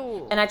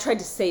 Ew. And I tried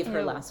to save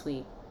her last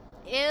week.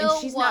 Ew. And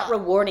she's not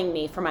rewarding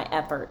me for my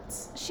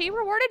efforts. She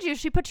rewarded you.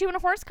 She put you in a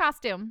horse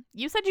costume.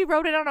 You said you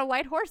rode it on a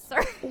white horse,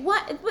 sir.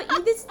 What?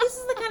 But this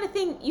is the kind of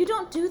thing, you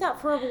don't do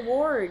that for a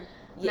reward,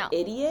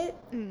 idiot.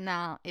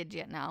 No,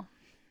 idiot, no.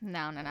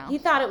 No. He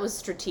thought it was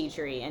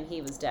strategery, and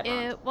he was dead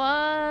wrong. It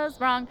was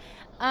wrong.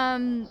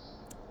 And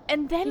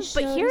then,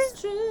 but here's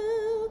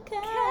true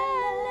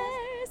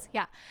colors.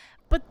 Yeah.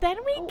 But then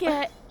we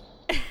get...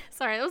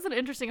 Sorry, that was an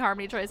interesting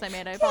harmony choice I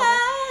made. I apologize.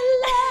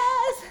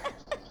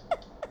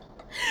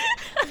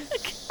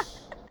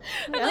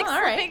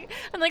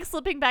 I'm like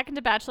slipping back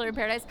into Bachelor in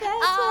Paradise.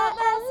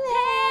 Almost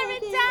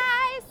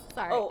paradise.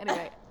 Sorry.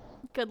 Anyway,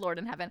 good Lord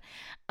in heaven.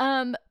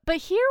 But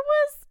here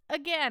was,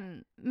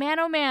 again, man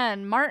oh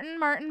man,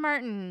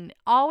 Martin,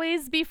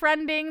 always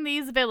befriending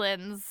these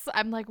villains.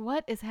 I'm like,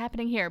 what is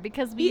happening here?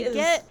 Because we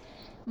get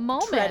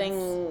moments.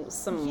 Treading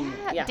some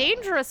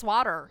dangerous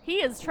water.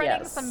 He is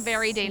treading some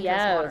very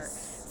dangerous water.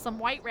 Some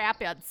white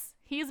rapids.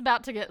 He's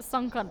about to get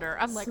sunk under.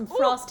 I'm like, some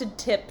frosted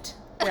tipped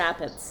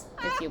rapids,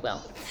 if you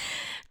will.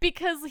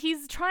 Because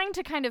he's trying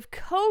to kind of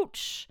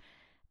coach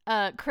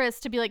Chris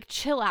to be like,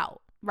 chill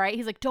out, right?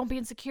 He's like, don't be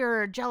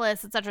insecure,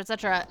 jealous, etc.,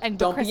 etc. And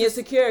don't be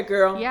insecure,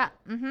 girl. Yeah.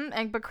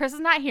 But Chris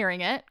is not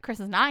hearing it.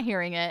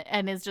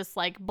 And is just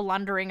like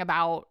blundering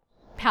about,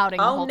 pouting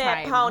the whole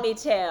time. Own that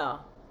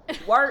ponytail.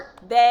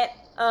 Work that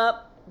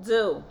up,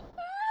 do.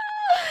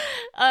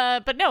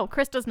 But no,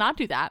 Chris does not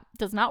do that.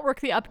 Does not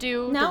work the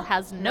updo.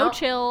 Has no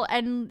chill,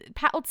 and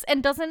pouts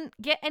and doesn't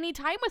get any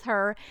time with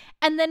her,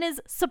 and then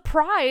is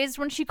surprised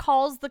when she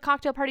calls the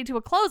cocktail party to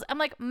a close. I'm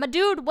like, my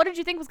dude, what did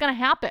you think was gonna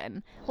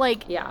happen?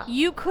 Like,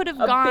 you could have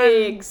gone a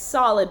big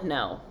solid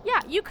no.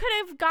 Yeah, you could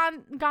have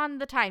gone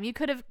the time. You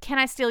could have, can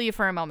I steal you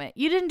for a moment?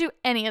 You didn't do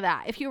any of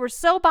that. If you were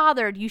so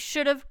bothered, you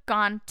should have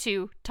gone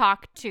to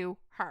talk to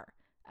her.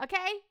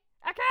 Okay.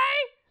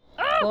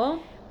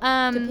 Cool.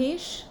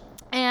 Capiche?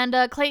 And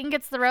Clayton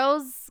gets the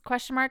rose, ?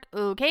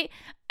 Okay.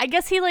 I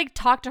guess he like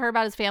talked to her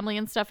about his family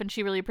and stuff, and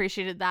she really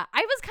appreciated that.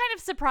 I was kind of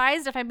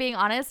surprised, if I'm being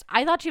honest.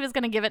 I thought she was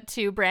going to give it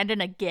to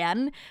Brandon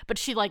again, but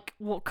she like,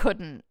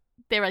 couldn't.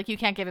 They were like, you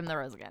can't give him the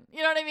rose again.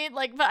 You know what I mean?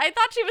 Like, but I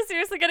thought she was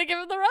seriously going to give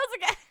him the rose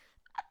again.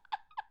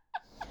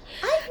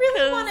 I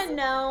really want to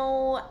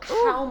know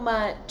how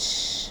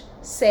much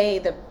say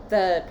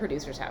the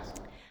producers have.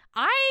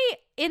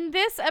 In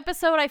this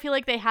episode, I feel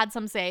like they had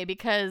some say,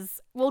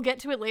 because we'll get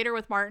to it later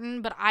with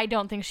Martin, but I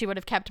don't think she would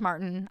have kept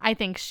Martin. I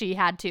think she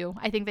had to.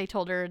 I think they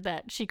told her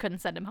that she couldn't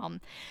send him home.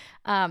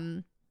 I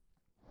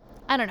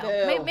don't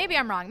know. Maybe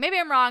I'm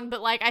wrong, but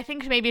like, I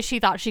think maybe she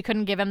thought she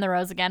couldn't give him the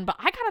rose again, but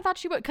I kind of thought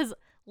she would, because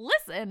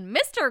listen,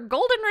 Mr.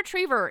 Golden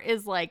Retriever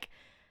is like,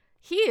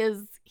 he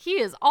is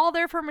all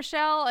there for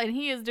Michelle, and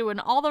he is doing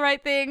all the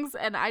right things,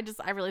 and I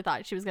really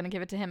thought she was going to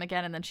give it to him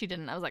again, and then she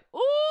didn't. I was like,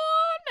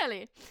 ooh,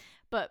 Nelly.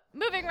 But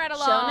moving right Show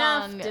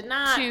along enough, did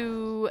not.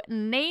 to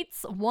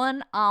Nate's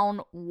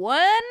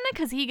one-on-one,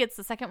 because he gets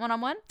the second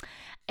one-on-one.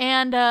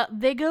 And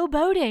they go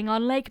boating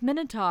on Lake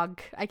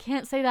Minnetonka. I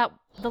can't say that,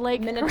 the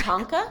lake.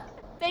 Minnetonka?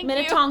 Thank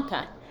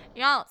Minnetonka.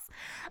 you. Yes.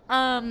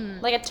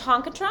 Like a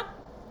Tonka truck?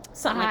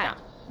 Something like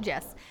that.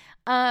 Yes.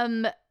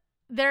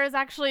 There is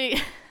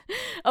actually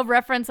a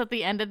reference at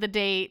the end of the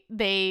date.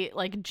 They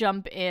like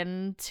jump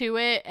into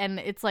it, and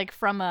it's like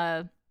from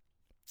a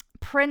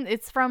Prince.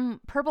 It's from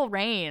Purple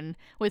Rain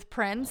with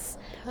Prince,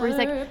 where he's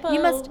like,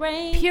 "You must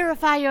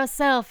purify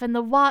yourself in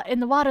the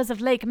waters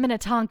of Lake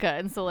Minnetonka,"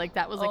 and so like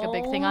that was like a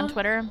big thing on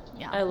Twitter.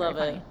 Yeah, I love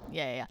it.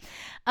 Yeah.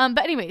 But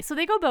anyway, so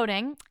they go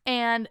boating,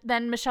 and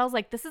then Michelle's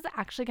like, "This is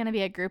actually going to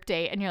be a group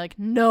date," and you're like,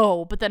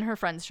 "No," but then her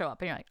friends show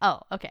up, and you're like, "Oh,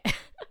 okay."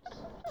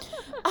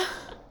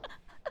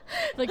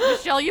 Like,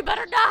 Michelle, you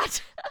better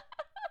not.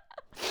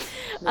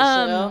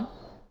 Michelle.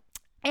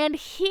 And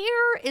here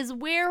is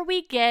where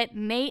we get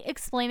Nate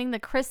explaining the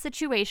Chris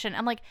situation.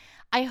 I'm like,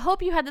 I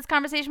hope you had this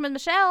conversation with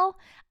Michelle.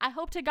 I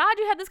hope to God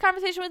you had this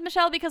conversation with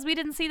Michelle, because we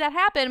didn't see that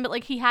happen. But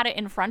like, he had it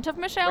in front of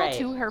Michelle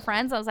to her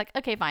friends. I was like,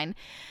 okay, fine.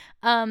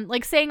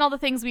 Like saying all the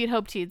things we had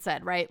hoped he'd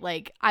said, right?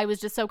 Like, I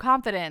was just so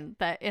confident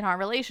that in our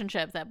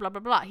relationship that blah,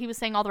 blah, blah. He was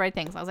saying all the right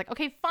things. I was like,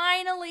 okay,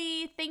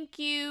 finally. Thank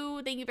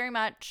you. Thank you very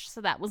much. So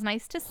that was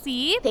nice to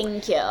see.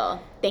 Thank you.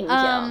 Thank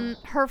you.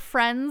 Her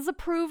friends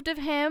approved of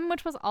him,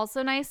 which was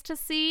also nice to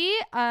see.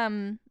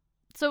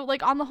 So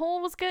like on the whole,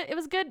 it was good. It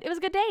was good. It was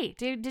a good day.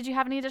 Did you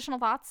have any additional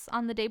thoughts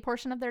on the day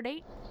portion of their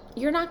date?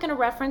 You're not going to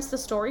reference the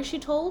story she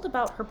told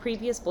about her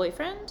previous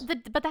boyfriend?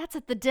 But that's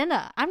at the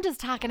dinner. I'm just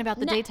talking about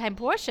the daytime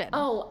portion.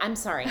 Oh, I'm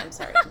sorry. Don't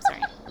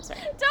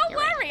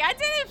worry. I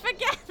didn't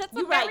forget. That's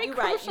a very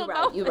crucial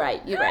moment. You're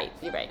right.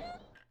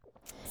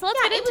 So let's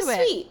get into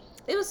it.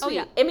 It was sweet. Oh,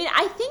 yeah. I mean,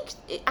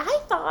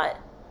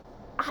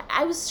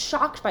 I was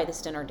shocked by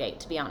this dinner date,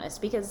 to be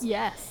honest, because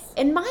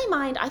in my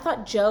mind, I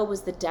thought Joe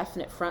was the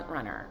definite front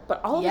runner.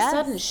 But all of a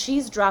sudden,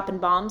 she's dropping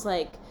bombs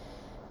like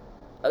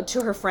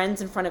to her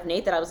friends in front of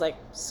Nate that I was like,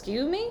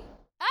 excuse me?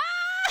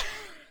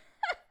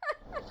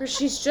 Where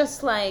she's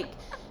just like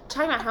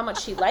talking about how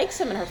much she likes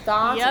him and her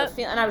thoughts and her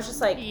feelings. And I was just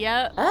like,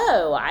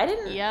 oh, I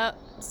didn't.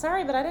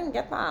 Sorry, but I didn't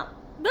get that.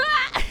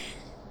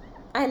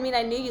 I mean,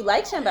 I knew you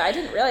liked him, but I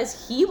didn't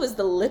realize he was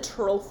the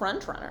literal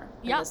front runner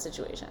in this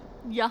situation.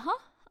 And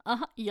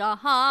then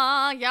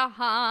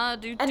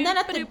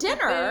at the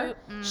dinner,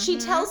 she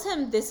tells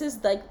him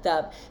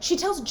she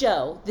tells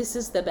Joe this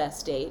is the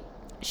best date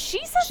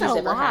she's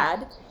ever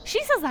had. She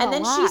says that a lot. And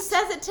then she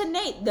says it to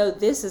Nate. No,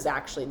 this is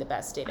actually the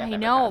best date I've ever had. I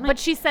know, but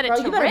she said it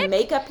to you better Rick.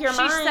 Make up your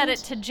mind. She said it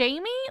to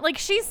Jamie. Like,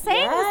 she's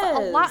saying this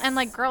a lot. I'm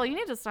like, girl, you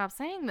need to stop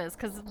saying this,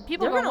 because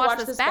people are going to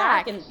watch this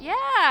back.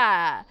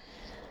 Yeah.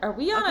 Are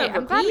we on a repeat?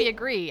 I'm glad we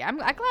agree. I'm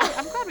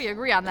glad we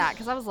agree on that,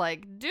 because I was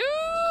like, dude,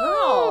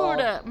 girl.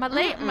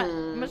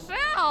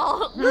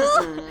 Michelle.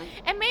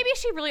 And maybe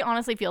she really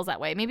honestly feels that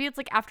way. Maybe it's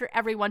like after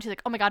every one, she's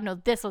like, oh my God, no,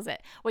 this was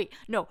it. Wait,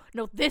 no,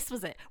 this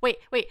was it. Wait,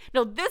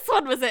 no, this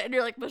one was it. And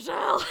you're like,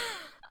 Michelle.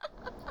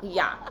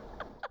 Yeah.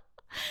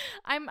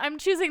 I'm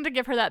choosing to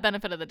give her that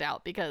benefit of the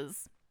doubt,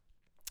 because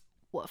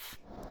woof.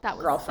 That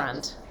was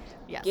girlfriend.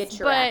 Yes. Get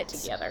your act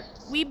together.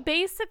 We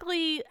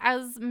basically,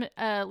 as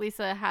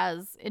Lisa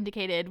has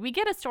indicated, we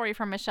get a story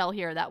from Michelle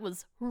here that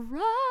was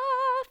rough.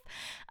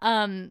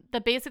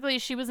 That basically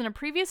she was in a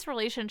previous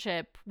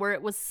relationship where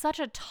it was such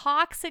a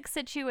toxic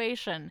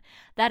situation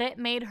that it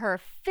made her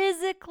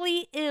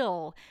physically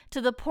ill, to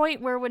the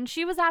point where when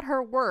she was at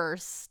her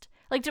worst,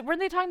 like, weren't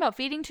they talking about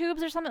feeding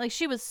tubes or something? Like,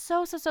 she was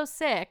so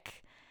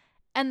sick,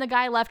 and the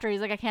guy left her. He's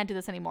like, I can't do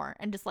this anymore,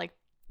 and just like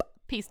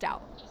peaced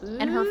out.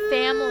 And her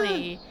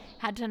family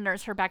had to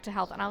nurse her back to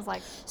health, and I was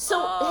like, so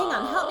hang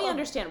on, help me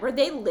understand. Were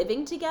they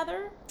living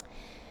together?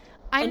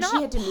 And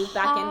she had to move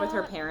back in with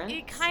her parents?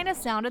 It kind of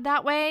sounded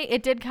that way.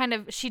 It did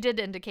she did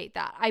indicate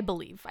that, I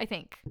believe. I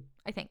think.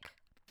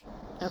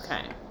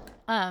 Okay.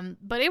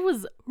 But it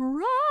was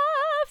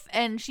rough,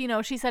 and she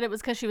said it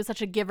was because she was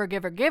such a giver,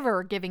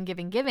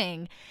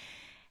 giving.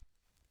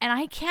 And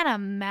I can't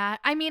imagine.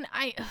 I mean,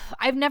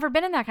 I've never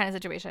been in that kind of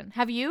situation.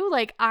 Have you?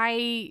 Like,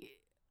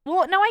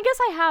 well, no, I guess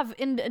I have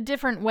in a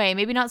different way.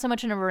 Maybe not so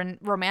much in a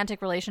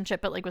romantic relationship,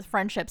 but like with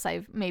friendships,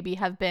 I maybe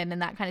have been in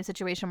that kind of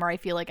situation where I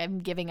feel like I'm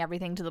giving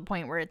everything to the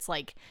point where it's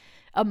like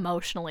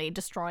emotionally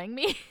destroying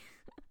me.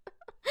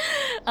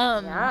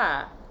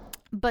 Yeah.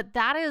 But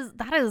that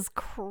is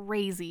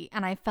crazy,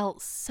 and I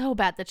felt so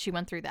bad that she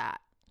went through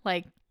that.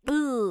 Like,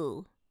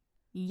 ooh,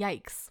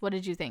 yikes. What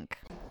did you think?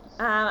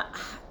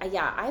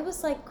 Yeah, I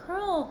was like,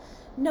 girl,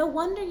 no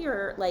wonder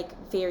you're like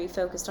very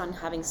focused on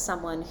having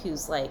someone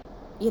who's like,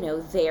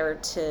 there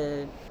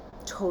to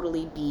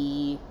totally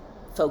be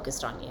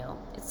focused on you.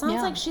 It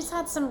sounds like she's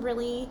had some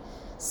really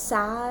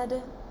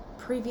sad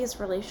previous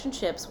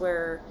relationships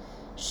where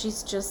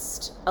she's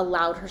just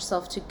allowed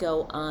herself to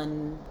go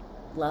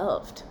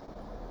unloved.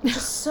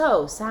 Just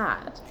so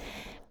sad.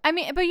 I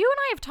mean, but you and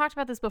I have talked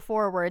about this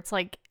before, where it's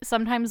like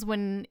sometimes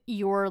when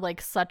you're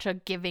like such a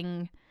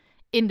giving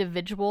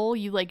individual,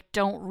 you like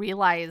don't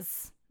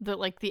realize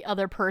the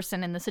other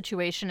person in the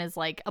situation is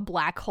like a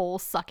black hole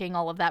sucking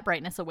all of that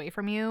brightness away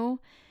from you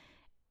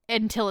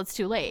until it's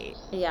too late.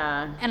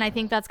 Yeah. And I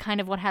think that's kind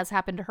of what has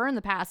happened to her in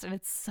the past, and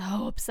it's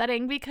so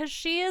upsetting because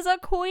she is a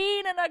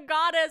queen and a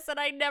goddess, and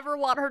I never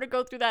want her to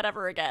go through that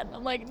ever again.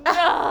 I'm like,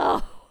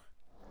 no.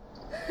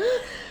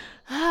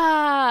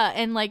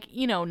 And like,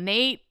 you know,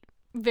 Nate,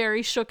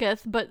 very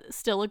shooketh, but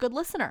still a good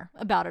listener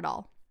about it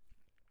all,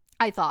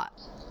 I thought.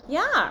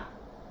 Yeah.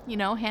 You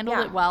know, handled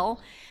it well.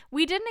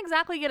 We didn't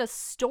exactly get a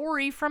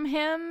story from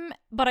him,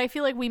 but I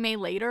feel like we may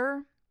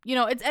later. You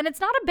know, it's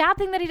not a bad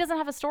thing that he doesn't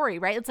have a story,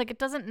 right? It's like, it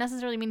doesn't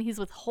necessarily mean he's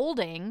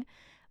withholding,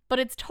 but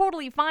it's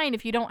totally fine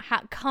if you don't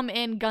come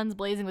in guns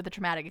blazing with a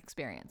traumatic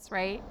experience,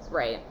 right?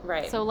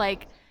 Right. So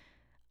like,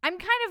 I'm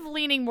kind of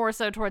leaning more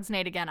so towards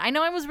Nate again. I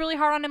know I was really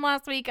hard on him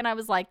last week and I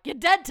was like, you're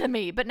dead to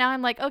me. But now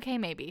I'm like, okay,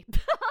 maybe.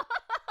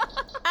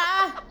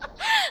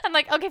 I'm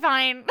like, okay,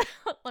 fine.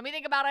 Let me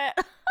think about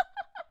it.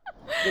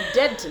 You're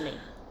dead to me.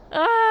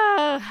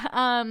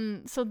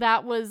 So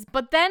that was,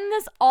 but then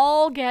this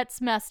all gets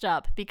messed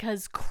up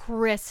because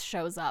Chris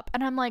shows up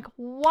and I'm like,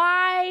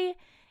 why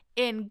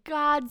in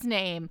God's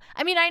name?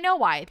 I mean, I know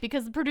why,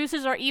 because the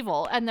producers are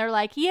evil and they're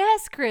like,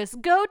 yes, Chris,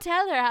 go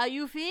tell her how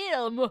you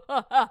feel.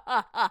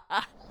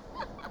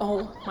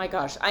 Oh my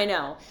gosh, I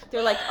know.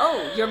 They're like,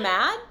 oh, you're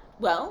mad?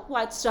 Well,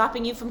 what's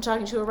stopping you from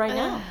talking to her right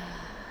now?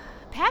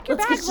 Pack your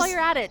bags while you're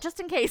at it, just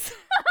in case.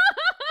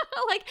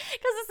 Like,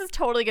 because this is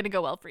totally going to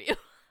go well for you.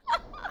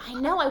 I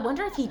know. I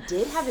wonder if he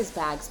did have his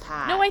bags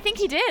packed. No, I think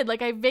he did.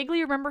 Like, I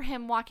vaguely remember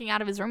him walking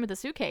out of his room with a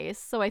suitcase.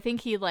 So I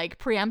think he, like,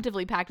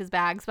 preemptively packed his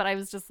bags. But I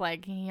was just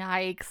like,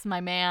 yikes, my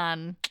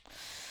man.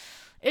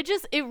 It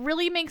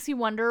really makes you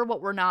wonder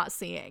what we're not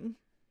seeing.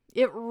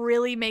 It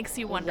really makes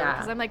you wonder.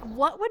 Because I'm like,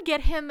 what would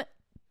get him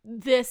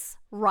this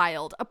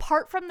riled?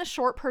 Apart from the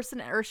short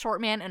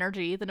man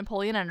energy, the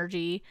Napoleon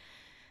energy.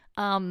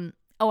 I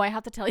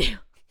have to tell you.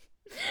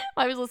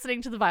 I was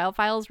listening to the Viall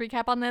Files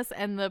recap on this,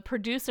 and the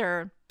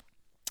producer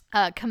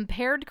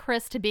compared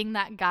Chris to being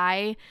that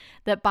guy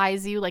that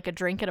buys you like a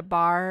drink at a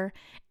bar,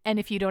 and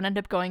if you don't end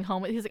up going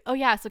home, he's like, oh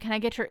yeah, so can I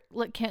get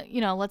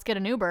let's get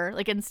an Uber.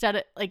 Like, instead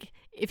of, like,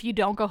 if you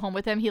don't go home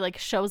with him, he like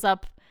shows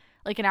up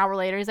like an hour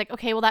later. He's like,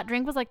 okay, well that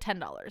drink was like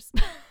 $10.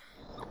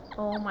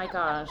 Oh my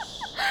gosh.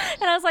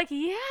 And I was like,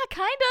 yeah,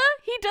 kinda.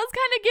 He does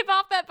kind of give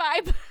off that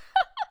vibe.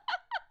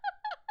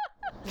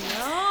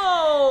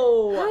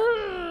 No.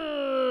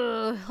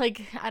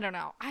 Like, I don't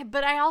know.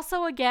 But I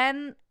also,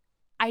 again,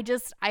 I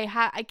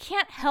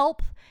can't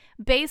help,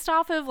 based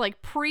off of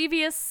like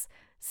previous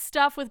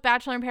stuff with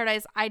Bachelor in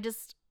Paradise,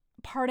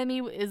 part of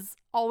me is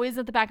always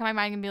at the back of my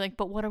mind and be like,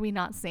 but what are we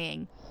not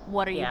seeing?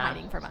 What are you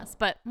hiding from us?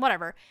 But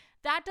whatever.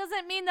 That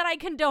doesn't mean that I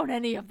condone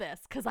any of this,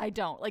 because I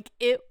don't. Like,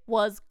 it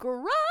was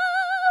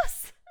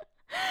gross.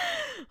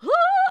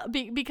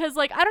 Because,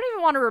 like, I don't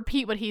even want to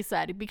repeat what he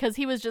said, because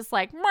he was just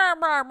like, rah,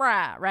 rah,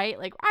 rah, right?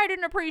 Like, I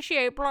didn't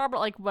appreciate blah, blah,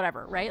 like,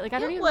 whatever, right? Like, I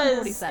don't even know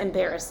what he said. It was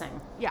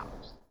embarrassing. Yeah.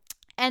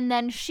 And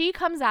then she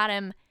comes at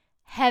him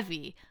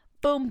heavy.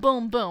 Boom,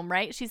 boom, boom,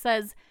 right? She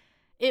says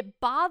it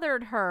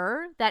bothered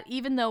her that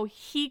even though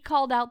he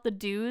called out the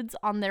dudes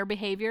on their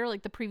behavior,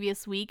 like the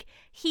previous week,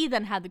 he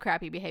then had the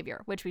crappy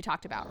behavior, which we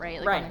talked about,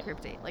 right? Like, on the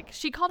group date. Like,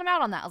 she called him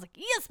out on that. I was like,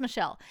 yes,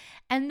 Michelle.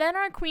 And then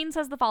our queen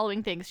says the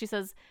following things. She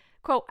says,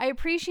 quote, I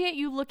appreciate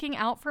you looking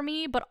out for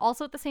me, but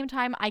also at the same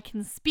time, I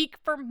can speak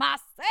for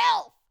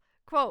myself.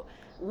 Quote,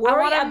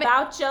 worry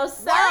about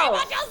yourself. Worry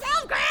about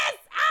yourself, Chris.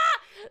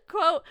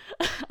 Quote,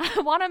 I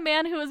want a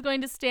man who is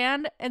going to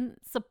stand and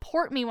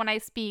support me when I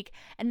speak,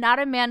 and not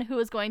a man who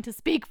is going to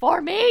speak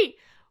for me.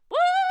 Woo!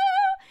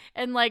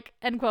 And like,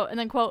 end quote. And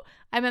then quote,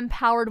 I'm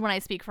empowered when I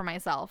speak for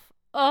myself.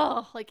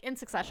 Oh, like in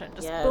succession.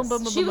 Just boom,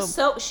 boom, boom,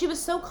 boom. She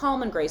was so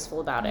calm and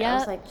graceful about it. Yeah, I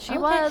was like, she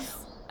was.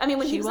 I mean,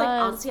 when he was like,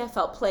 honestly, I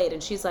felt played,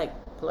 and she's like,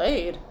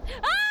 played?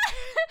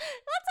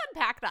 Let's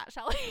unpack that,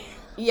 shall we?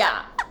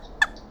 Yeah.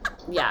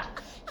 Yeah.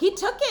 He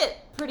took it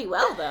pretty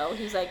well, though.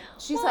 He's like,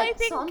 so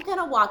I'm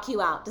gonna walk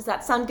you out. Does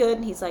that sound good?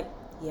 And he's like,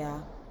 yeah.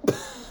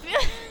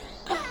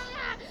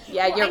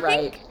 Yeah, you're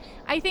right.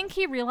 I think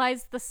he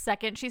realized the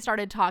second she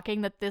started talking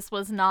that this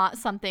was not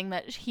something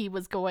that he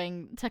was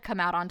going to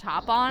come out on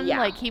top on. Yeah.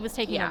 Like, he was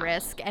taking a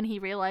risk, and he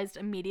realized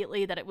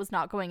immediately that it was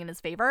not going in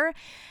his favor.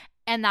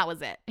 And that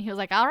was it. He was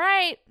like, all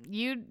right,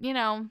 you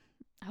know,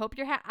 I hope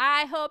you're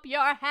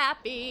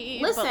happy.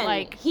 Listen, but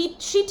like,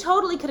 she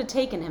totally could have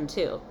taken him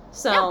too.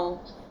 So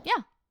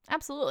yeah,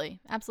 absolutely.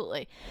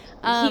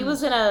 He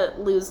was in a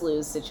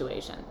lose-lose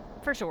situation.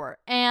 For sure.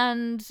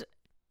 And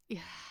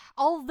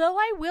although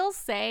I will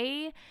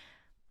say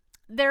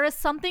there is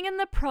something in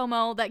the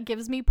promo that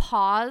gives me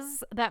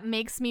pause, that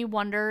makes me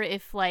wonder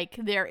if like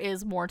there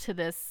is more to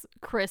this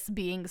Chris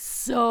being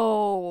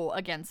so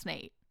against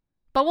Nate.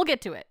 But we'll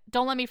get to it.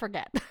 Don't let me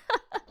forget.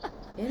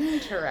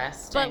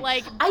 Interesting. But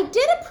like, I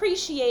did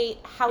appreciate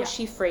how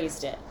she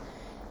phrased it.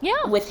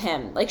 Yeah. With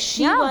him. Like,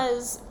 she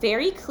was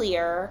very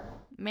clear.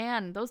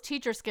 Man, those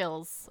teacher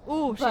skills.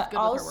 Ooh, she's good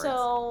also, with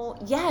her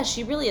words. Yeah,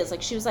 she really is.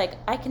 Like, she was like,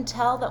 I can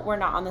tell that we're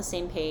not on the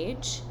same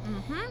page.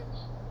 Mm-hmm.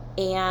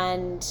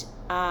 And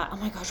oh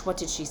my gosh, what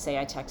did she say?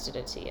 I texted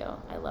it to you.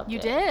 I loved it. You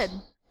did.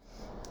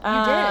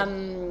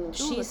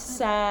 She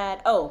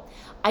said, "Oh,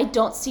 I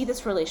don't see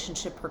this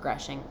relationship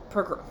progressing.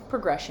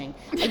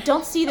 I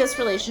don't see this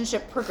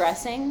relationship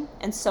progressing,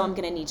 and so I'm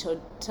gonna need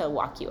to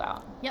walk you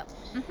out." Yep.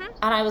 Mm-hmm.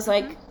 And I was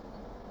like,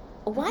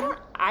 "Why don't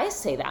I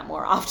say that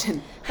more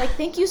often? Like,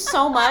 thank you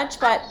so much,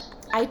 but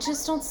I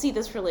just don't see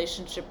this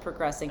relationship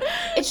progressing."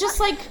 It's just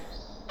like,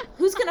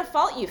 who's gonna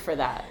fault you for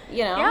that?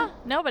 You know? Yeah,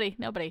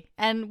 nobody.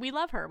 And we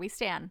love her. We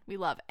stan. We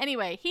love.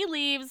 Anyway, he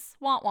leaves.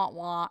 Wah wah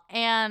wah.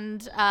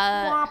 And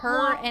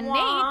her and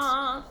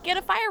Nate get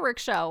a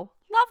fireworks show.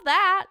 Love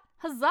that.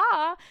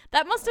 Huzzah.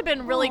 That must have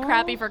been really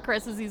crappy for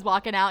Chris as he's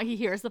walking out. He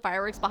hears the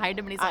fireworks behind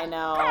him and he's like, I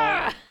know.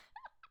 "Argh."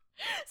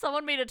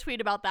 Someone made a tweet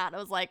about that. And I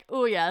was like,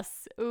 ooh,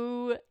 yes.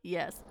 Ooh,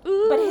 yes.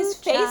 Ooh, but his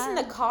face in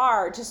the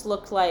car just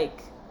looked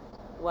like,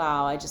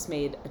 wow, I just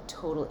made a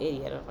total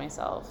idiot of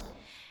myself.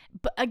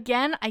 But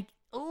again,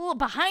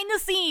 behind the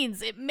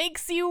scenes, it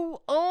makes me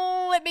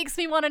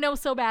want to know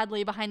so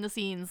badly behind the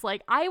scenes.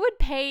 Like, I would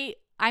pay,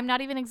 I'm not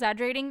even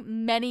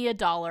exaggerating, many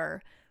 $1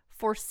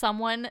 for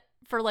someone,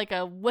 for like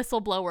a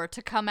whistleblower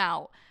to come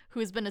out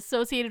who's been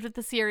associated with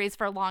the series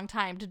for a long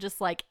time to just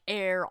like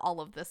air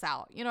all of this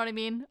out. You know what I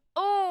mean?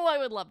 Oh, I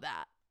would love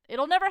that.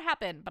 It'll never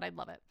happen, but I'd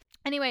love it.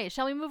 Anyway,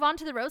 shall we move on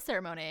to the rose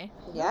ceremony?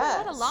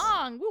 Yes. Right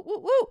along. Woo, woo,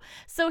 woo.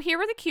 So here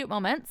were the cute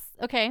moments.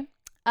 Okay.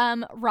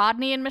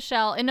 Rodney and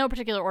Michelle, in no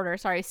particular order,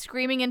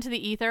 screaming into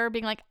the ether,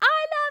 being like,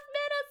 "I love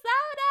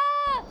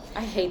Minnesota!"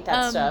 I hate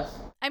that stuff.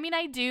 I mean,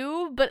 I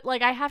do, but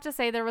like, I have to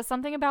say, there was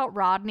something about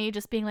Rodney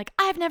just being like,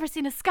 "I've never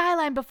seen a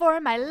skyline before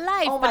in my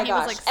life." Oh my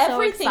gosh, was, like, so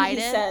everything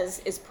excited. he says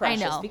is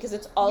precious because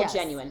it's all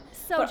genuine.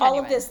 So but genuine. all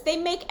of this, they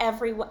make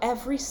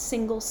every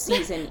single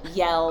season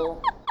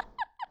yell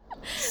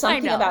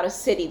something about a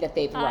city that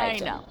they've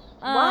arrived in.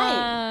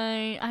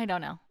 Why? I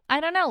don't know. I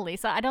don't know,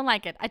 Lisa. I don't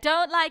like it.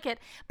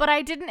 But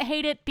I didn't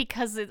hate it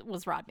because it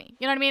was Rodney.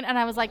 You know what I mean? And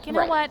I was like, you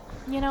know what?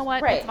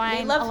 Right. It's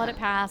fine. I'll let it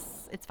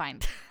pass. It's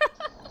fine.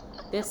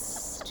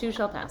 This too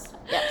shall pass.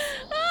 Yes.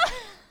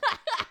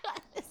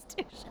 This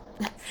too shall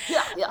pass.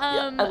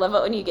 Yeah. I love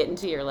it when you get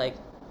into your like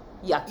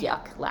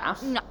yuck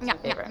laugh.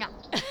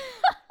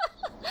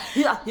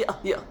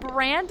 Yeah.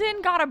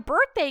 Brandon got a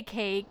birthday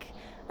cake.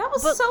 That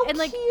was so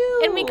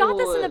cute. And we got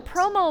this in the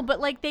promo, but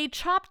like they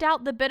chopped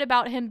out the bit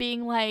about him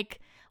being like,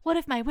 what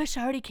if my wish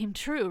already came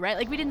true, right?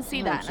 Like, we didn't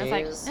see that. And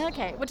I was like,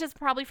 okay, which is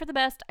probably for the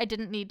best. I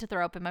didn't need to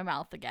throw up in my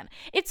mouth again.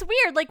 It's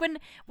weird. Like, when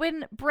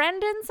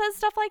Brendan says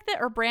stuff like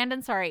that, or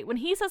Brandon, sorry, when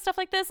he says stuff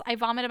like this, I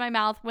vomit in my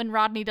mouth. When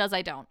Rodney does,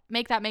 I don't.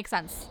 Make that make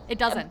sense. It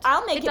doesn't.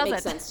 I'll make it make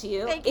sense to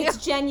you. It's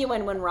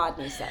genuine when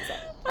Rodney says it,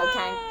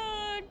 okay?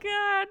 Oh,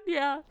 God,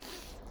 yeah.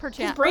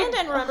 Because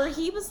Brandon, remember,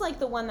 he was, like,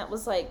 the one that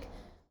was, like,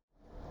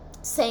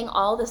 saying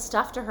all this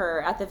stuff to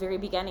her at the very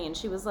beginning, and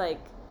she was like,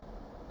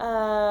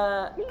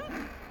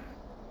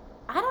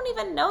 I don't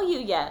even know you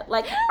yet.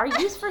 Like, are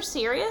you for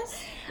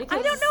serious? Because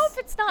I don't know if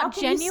it's not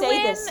genuine. How can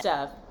you say this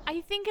stuff?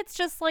 I think it's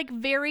just like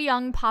very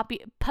young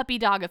puppy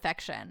dog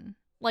affection.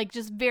 Like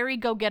just very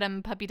go get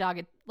him puppy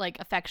dog like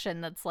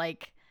affection that's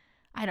like,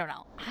 I don't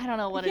know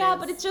what it is. Yeah,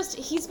 but it's just,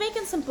 he's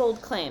making some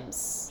bold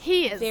claims.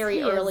 He is.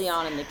 Very early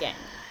on in the game.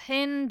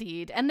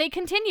 Indeed. And they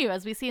continue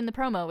as we see in the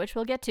promo, which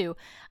we'll get to.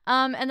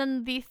 And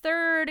then the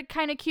third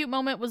kind of cute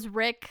moment was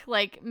Rick,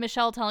 like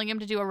Michelle telling him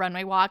to do a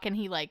runway walk and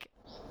he like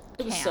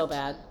It was so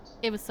bad.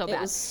 It was so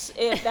bad.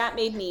 That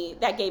gave me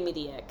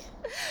the ick.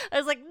 I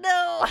was like,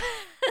 no.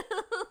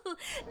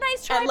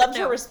 Nice try. I loved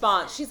her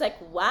response. She's like,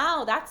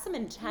 wow, that's some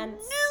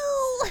intense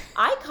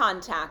eye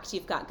contact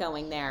you've got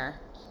going there.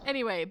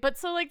 Anyway, but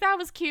so like that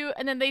was cute.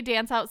 And then they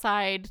dance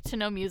outside to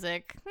no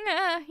music.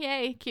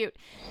 Yay, cute.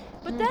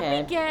 But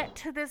then we get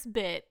to this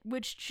bit,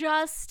 which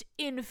just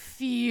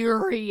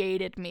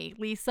infuriated me,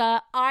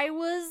 Lisa. I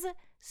was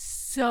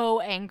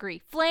so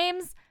angry.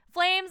 Flames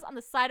on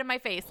the side of my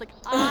face. Like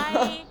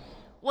I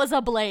was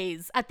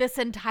ablaze at this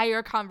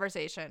entire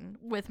conversation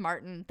with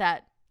Martin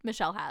that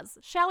Michelle has.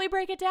 Shall we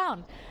break it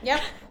down?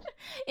 Yep.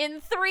 In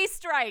 3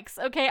 strikes.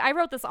 Okay, I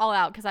wrote this all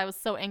out because I was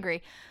so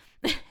angry.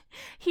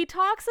 He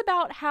talks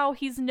about how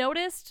he's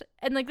noticed,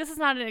 and like this is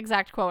not an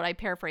exact quote, I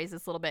paraphrase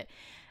this a little bit,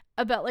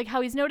 about like how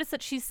he's noticed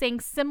that she's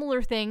saying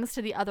similar things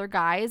to the other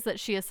guys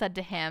that she has said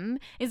to him.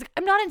 He's like,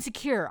 I'm not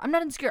insecure.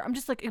 I'm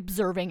just like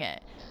observing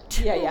it.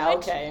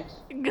 Okay.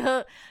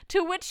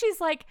 To which she's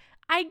like,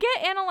 I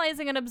get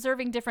analyzing and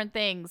observing different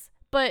things,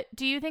 but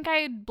do you think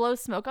I'd blow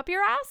smoke up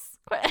your ass?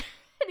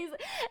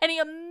 And he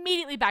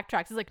immediately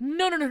backtracks. He's like,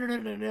 no,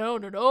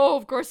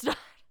 of course not.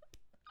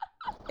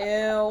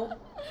 Ew.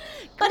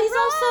 But he's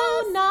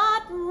also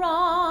not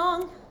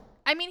wrong.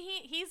 I mean,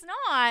 he's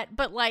not,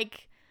 but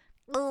like,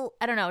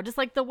 I don't know, just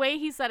like the way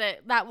he said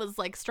it, that was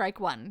like strike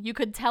one. You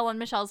could tell on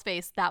Michelle's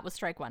face that was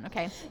strike one,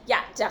 okay?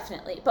 Yeah,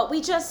 definitely. But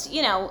we just,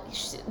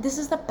 this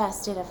is the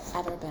best date I've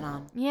ever been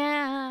on.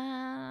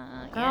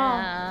 Yeah. Girl,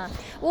 yeah.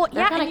 Well,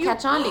 they're gonna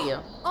catch on to you.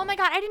 Oh my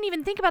God, I didn't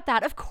even think about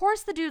that. Of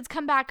course the dudes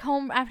come back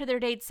home after their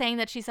date saying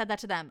that she said that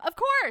to them. Of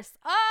course.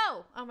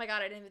 Oh my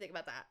God, I didn't even think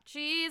about that.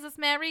 Jesus,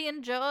 Mary,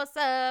 and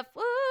Joseph.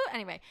 Woo.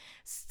 Anyway,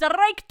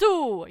 strike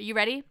two. You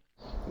ready?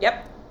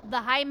 Yep.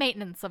 The high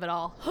maintenance of it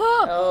all.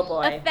 Oh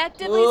boy.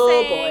 Effectively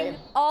saying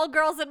all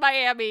girls in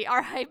Miami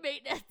are high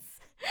maintenance.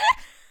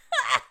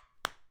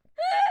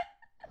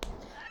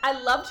 I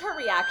loved her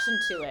reaction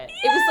to it.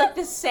 Yeah. It was like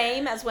the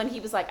same as when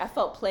he was like, I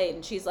felt played,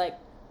 and she's like,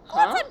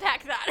 huh? Let's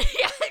unpack that.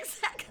 Yeah,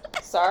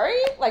 exactly. Sorry?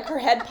 Like her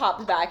head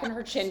popped back and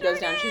her chin goes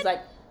down. She's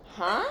like,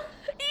 huh?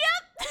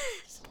 Yep.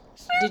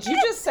 Did you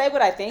just say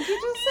what I think you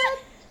just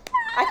said?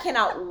 I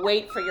cannot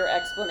wait for your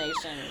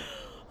explanation.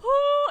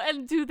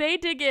 And do they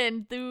dig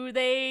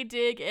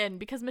in?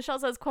 Because Michelle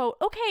says, quote,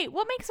 okay,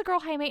 what makes a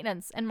girl high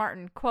maintenance? And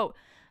Martin, quote,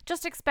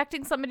 just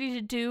expecting somebody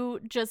to do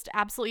just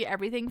absolutely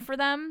everything for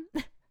them,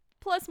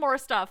 plus more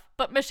stuff.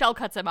 But Michelle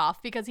cuts him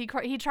off because he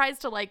tries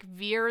to like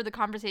veer the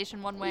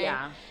conversation one way,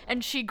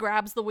 and she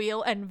grabs the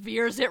wheel and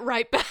veers it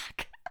right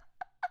back.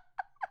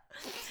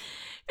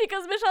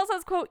 Because Michelle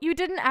says, quote, you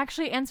didn't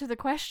actually answer the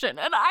question.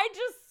 And I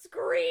just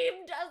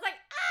screamed. I was like,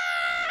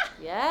 ah!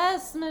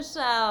 Yes,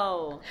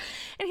 Michelle.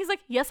 And he's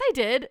like, yes, I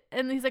did.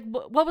 And he's like,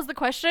 what was the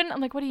question?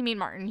 I'm like, what do you mean,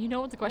 Martin? You know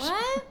what the question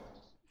What?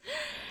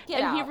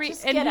 Get out.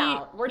 Just get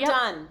out. We're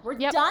done. We're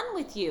done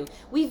with you.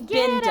 We've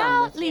been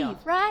done with you.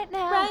 Leave right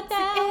now. Right it's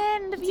now. the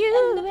end of It's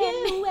you, the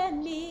end of you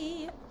and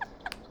me.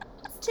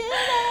 It's too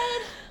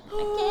late.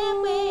 I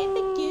can't wait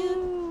for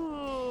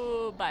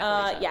you.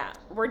 Bye, yeah,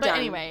 we're but done.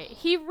 Anyway,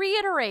 he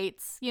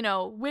reiterates,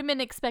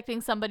 women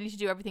expecting somebody to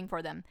do everything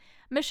for them.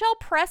 Michelle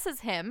presses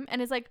him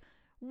and is like,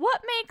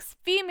 what makes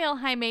female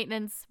high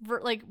maintenance,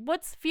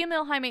 what's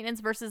female high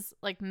maintenance versus,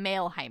 like,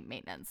 male high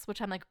maintenance? Which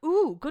I'm like,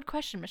 ooh, good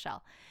question,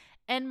 Michelle.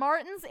 And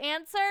Martin's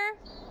answer,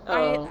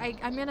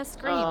 I'm going to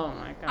scream. Oh,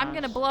 my gosh. I'm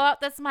going to blow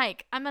out this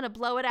mic. I'm going to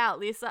blow it out,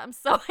 Lisa. I'm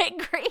so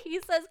angry. He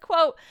says,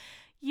 quote,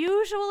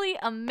 usually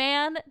a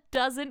man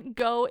doesn't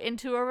go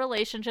into a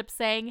relationship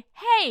saying,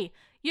 hey,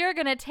 you're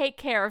going to take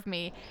care of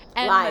me.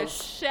 And Lies.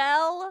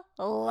 Michelle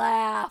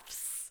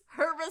laughs.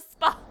 Her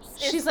response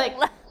is she's like,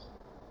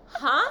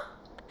 huh?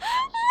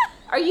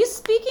 Are you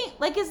speaking,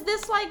 like, is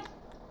this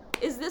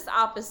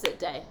opposite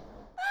day?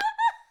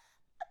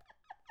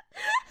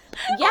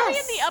 Yes. Are we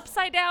in the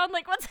upside down?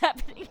 Like, what's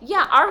happening?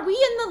 Yeah, are we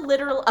in the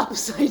literal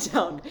upside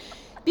down?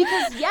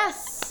 Because,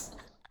 yes,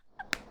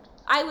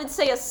 I would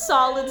say a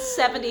solid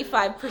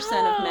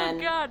 75% of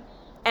men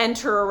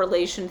enter a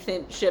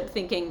relationship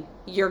thinking,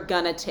 you're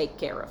gonna take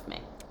care of me.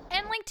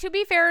 And, like, to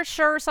be fair,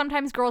 sure,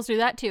 sometimes girls do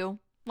that, too.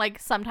 Like,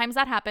 sometimes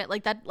that happens.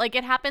 Like,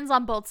 it happens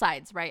on both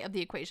sides, right, of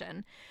the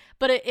equation.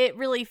 But it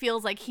really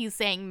feels like he's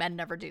saying men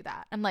never do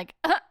that. I'm like,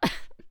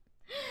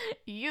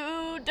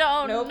 you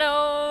don't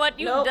know what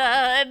you've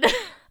done.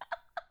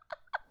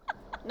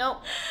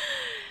 Nope.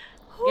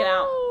 Get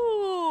out.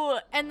 Ooh.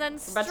 And then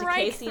strike about to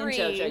Casey 3.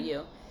 and JoJo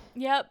you.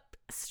 Yep.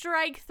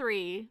 Strike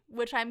 3,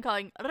 which I'm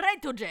calling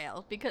right to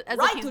jail, because as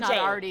right if he's not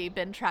already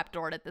been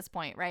trapdoored at this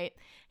point, right?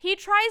 He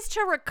tries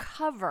to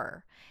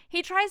recover.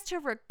 He tries to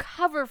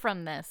recover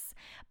from this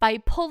by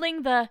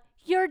pulling the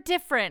 "you're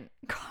different"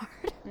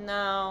 card.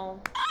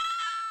 No.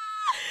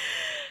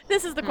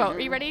 This is the quote. Are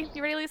you ready?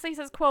 You ready, Lisa? He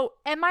says, quote,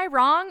 am I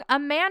wrong? A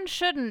man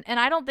shouldn't, and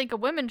I don't think a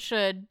woman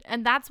should.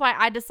 And that's why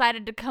I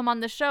decided to come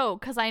on the show,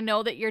 because I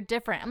know that you're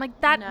different. I'm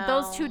like,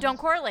 those two don't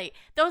correlate.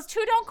 Those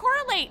two don't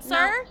correlate,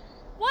 sir. No.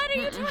 What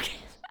are you talking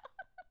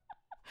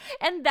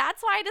about? And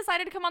that's why I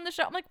decided to come on the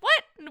show. I'm like,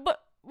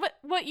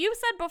 what you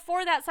said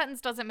before that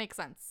sentence doesn't make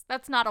sense.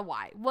 That's not a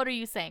why. What are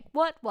you saying?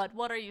 What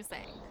are you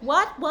saying?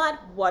 What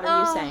are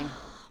you saying?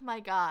 Oh my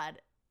God.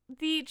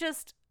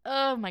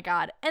 Oh my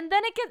God. And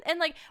then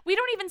we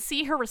don't even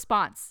see her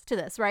response to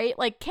this, right?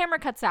 Like, camera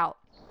cuts out.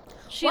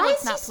 Why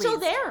is he still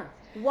there?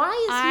 Why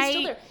is he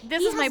still there?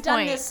 This is my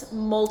point. He has done this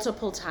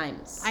multiple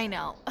times. I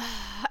know.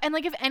 And,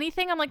 like, if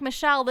anything, I'm like,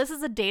 Michelle, this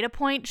is a data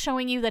point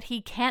showing you that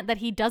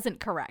he doesn't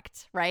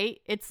correct,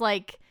 right? It's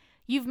like,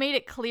 you've made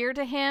it clear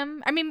to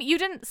him. I mean, you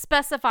didn't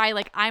specify,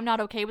 like, I'm not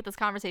okay with this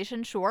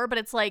conversation, sure, but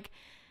it's like,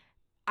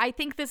 I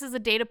think this is a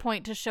data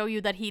point to show you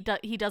that he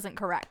doesn't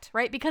correct,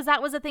 right? Because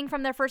that was a thing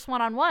from their first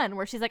one-on-one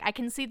where she's like, I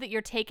can see that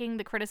you're taking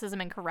the criticism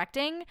and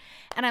correcting.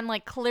 And I'm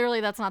like, clearly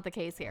that's not the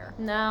case here.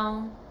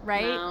 No.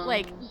 Right? No.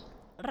 Like,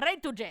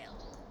 right to jail.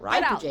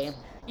 Right to jail.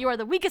 You are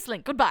the weakest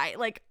link. Goodbye.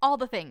 Like, all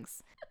the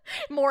things.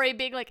 Maury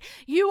being like,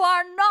 you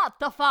are not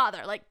the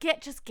father. Like,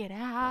 just get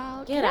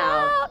out. Get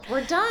out.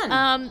 We're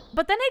done.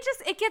 But then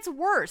it gets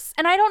worse.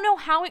 And I don't know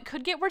how it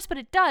could get worse, but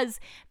it does,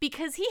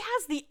 because he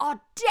has the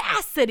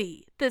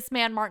audacity, this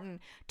man Martin,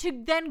 to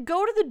then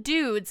go to the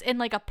dudes in,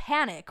 like, a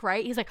panic,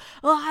 right? He's like,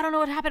 oh, I don't know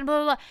what happened, blah,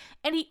 blah, blah.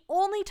 And he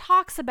only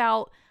talks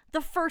about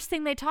the first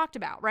thing they talked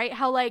about, right?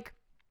 How, like,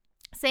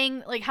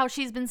 saying, like, how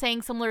she's been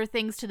saying similar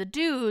things to the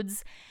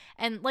dudes,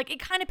 and, like,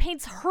 it kind of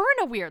paints her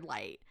in a weird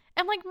light.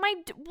 And like, why?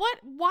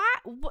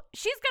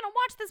 She's going to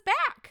watch this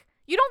back.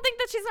 You don't think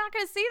that she's not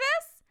going to see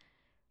this?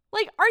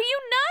 Like, are you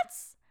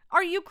nuts?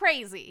 Are you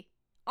crazy?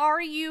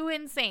 Are you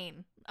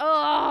insane?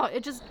 Oh,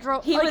 it just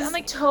drove. He was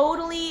like,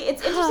 totally.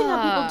 It's interesting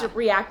how people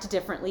react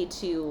differently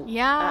to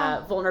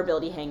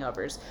vulnerability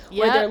hangovers,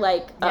 where they're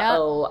like,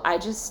 "Uh-oh, I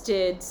just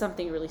did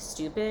something really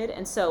stupid,"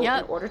 and so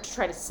in order to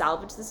try to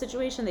salvage the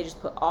situation, they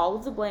just put all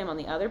of the blame on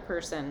the other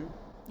person.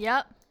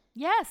 Yep.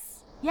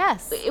 Yes.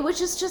 It was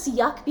just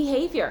yuck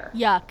behavior.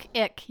 Yuck.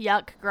 Ick.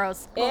 Yuck.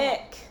 Gross.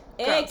 Ick.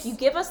 Gross. You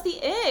give us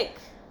the ick.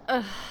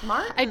 Ugh.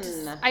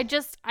 Martin. I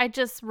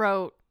just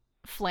wrote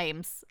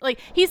flames. Like,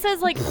 he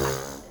says, like.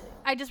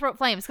 I just wrote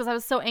flames because I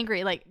was so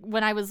angry, like,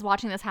 when I was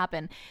watching this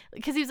happen.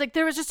 Because he was like,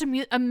 there was just a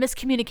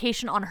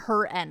miscommunication on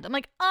her end. I'm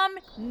like,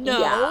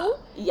 no.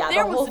 Yeah,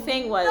 the whole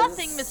thing was...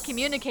 nothing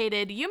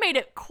miscommunicated. You made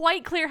it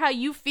quite clear how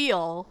you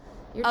feel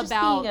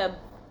about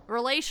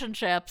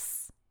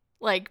relationships.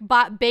 Like,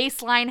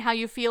 baseline how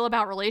you feel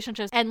about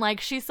relationships. And, like,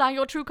 she saw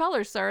your true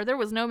colors, sir. There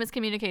was no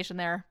miscommunication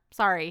there.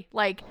 Sorry.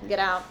 Like... Get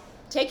out.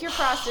 Take your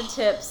frosted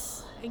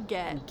tips.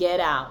 Get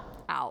out.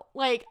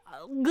 Like,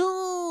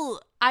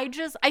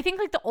 I think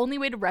like the only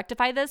way to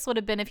rectify this would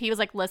have been if he was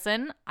like,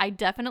 listen, I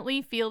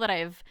definitely feel that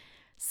I've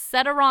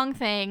said a wrong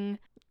thing,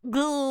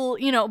 but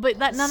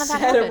that none of that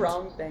happened. Said a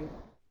wrong thing.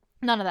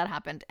 None of that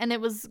happened, and it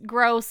was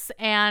gross.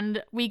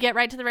 And we get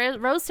right to the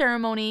rose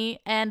ceremony.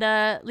 And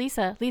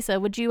Lisa,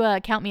 would you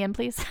count me in,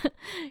 please?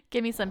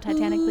 Give me some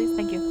Titanic, please.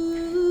 Thank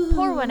you.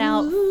 Pour one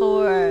out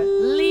for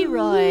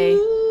Leroy,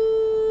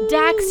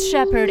 Dax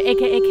Shepard,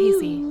 aka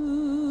Casey.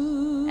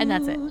 And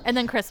that's it. And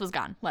then Chris was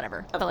gone.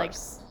 Whatever. Of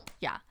course.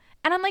 Yeah.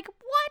 And I'm like,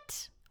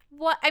 what?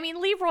 I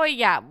mean, Leroy,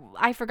 yeah,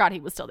 I forgot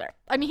he was still there.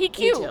 I mean, he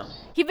cute. Me too.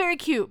 He very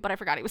cute, but I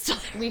forgot he was still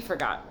there. We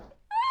forgot.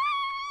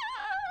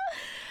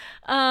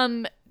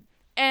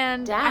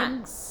 And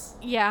Dax.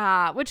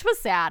 Yeah, which was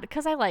sad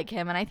because I like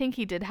him and I think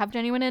he did have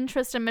genuine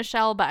interest in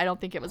Michelle, but I don't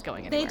think it was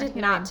going anywhere. They did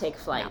not take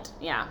flight.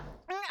 No. Yeah.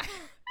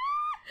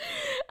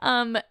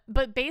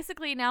 But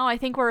basically now I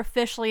think we're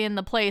officially in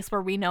the place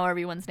where we know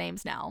everyone's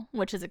names now,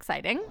 which is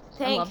exciting.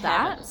 Thank I love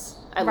that.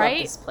 I love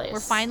this place. We're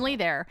finally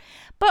there.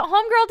 But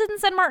Homegirl didn't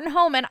send Martin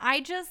home, and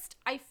I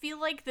feel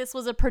like this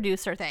was a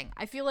producer thing.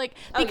 I feel like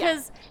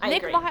because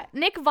Nick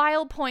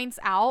Viall points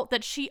out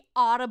that she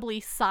audibly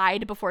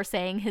sighed before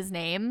saying his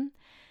name.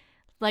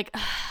 Like,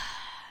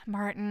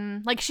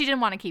 Martin, like, she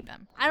didn't want to keep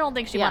him. I don't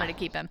think she wanted to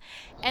keep him.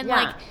 And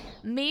like,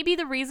 maybe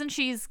the reason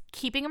she's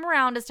keeping him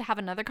around is to have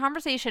another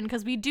conversation,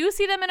 because we do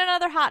see them in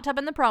another hot tub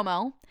in the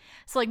promo.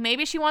 So like,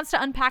 maybe she wants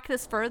to unpack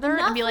this further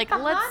and be like,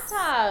 let's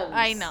hot tubs.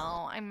 I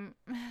know, I'm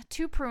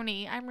too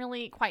pruny. I'm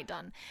really quite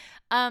done.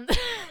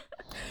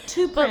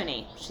 Too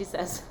pruny, she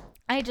says.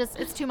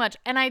 It's too much.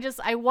 And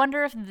I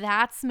wonder if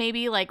that's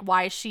maybe like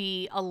why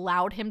she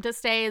allowed him to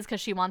stay, is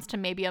because she wants to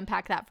maybe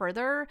unpack that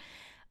further.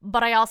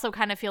 But I also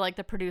kind of feel like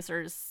the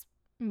producers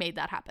made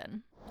that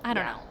happen. I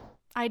don't know.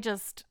 I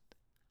just,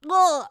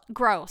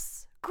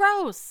 gross.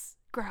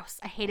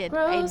 I hate it.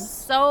 I'm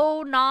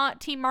so not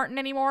Team Martin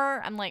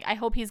anymore. I'm like, I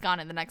hope he's gone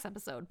in the next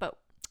episode, but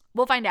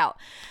we'll find out.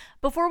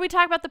 Before we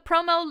talk about the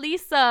promo,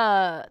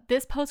 Lisa,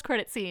 this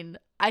post-credit scene,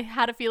 I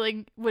had a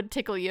feeling would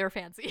tickle your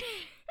fancy.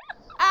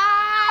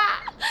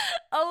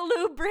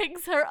 Olu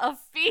brings her a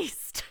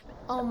feast.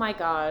 Oh my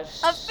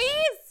gosh. A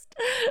feast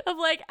of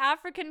like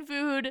African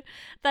food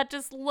that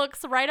just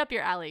looks right up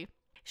your alley.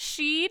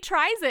 She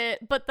tries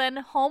it, but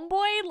then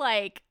homeboy,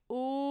 like,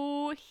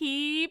 ooh,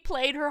 he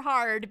played her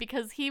hard,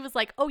 because he was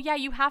like, oh yeah,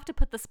 you have to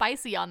put the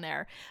spicy on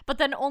there. But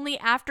then only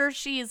after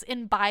she's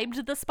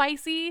imbibed the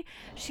spicy,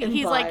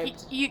 he's like,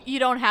 you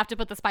don't have to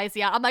put the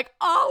spicy on. I'm like,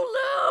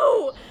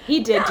 oh, Lou!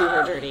 He did do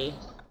her dirty.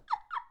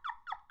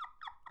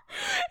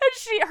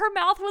 And her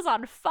mouth was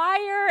on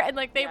fire, and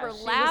like they were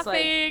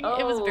laughing. Like, oh.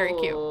 It was very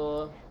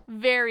cute.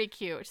 Very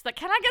cute. She's like,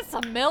 can I get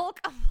some milk?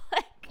 I'm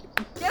like,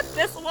 get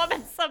this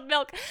woman some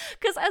milk.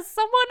 Because as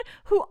someone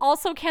who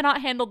also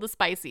cannot handle the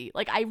spicy,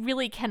 like I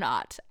really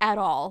cannot at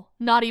all,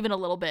 not even a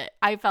little bit.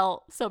 I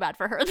felt so bad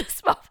for her in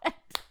this moment.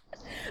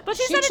 But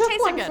she said it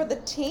tasted good. For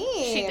the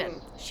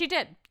team. She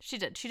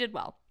did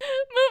well.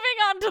 Moving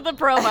on to the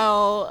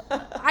promo.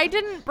 I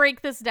didn't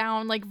break this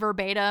down like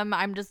verbatim.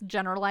 I'm just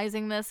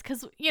generalizing this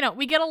because,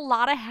 we get a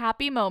lot of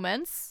happy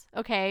moments.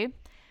 Okay.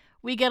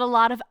 We get a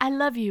lot of, I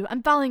love you,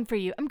 I'm falling for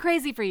you, I'm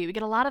crazy for you. We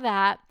get a lot of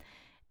that.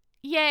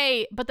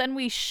 Yay. But then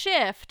we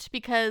shift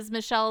because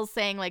Michelle's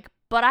saying like,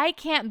 but I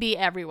can't be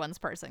everyone's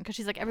person. Because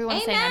she's like,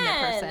 everyone's saying I'm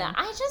their person.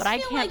 But I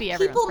can't be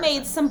everyone's person. People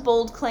made some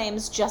bold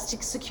claims just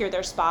to secure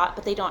their spot,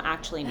 but they don't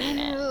actually mean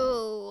it.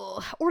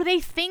 Or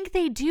they think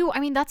they do. I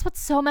mean, that's what's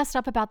so messed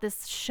up about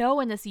this show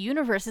and this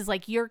universe is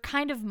like you're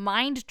kind of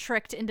mind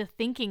tricked into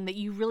thinking that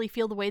you really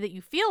feel the way that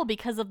you feel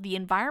because of the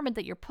environment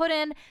that you're put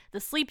in,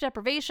 the sleep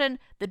deprivation,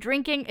 the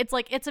drinking. It's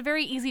like, it's a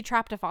very easy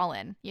trap to fall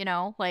in,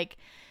 Like,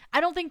 I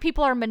don't think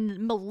people are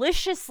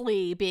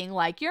maliciously being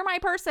like, you're my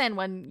person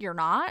when you're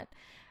not.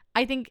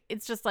 I think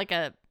it's just like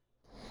a,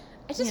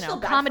 feel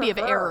bad comedy for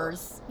of her.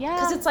 Errors. Yeah.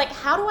 Because it's like,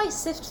 how do I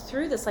sift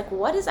through this? Like,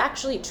 what is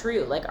actually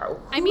true? Like,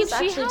 who's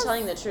actually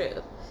telling the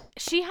truth?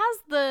 she has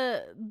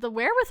the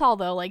wherewithal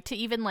though, like to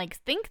even like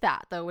think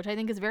that though, which I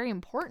think is very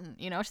important.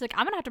 You know, she's like,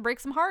 I'm gonna have to break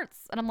some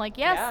hearts, and I'm like,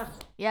 yes,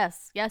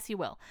 you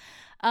will.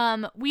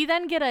 We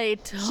then get a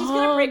ton She's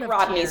gonna break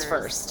Rodney's tears.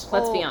 first.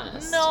 Let's be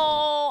honest.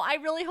 No, I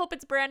really hope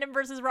it's Brandon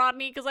versus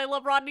Rodney because I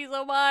love Rodney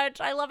so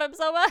much. I love him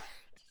so much.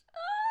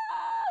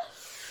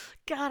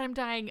 God, I'm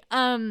dying.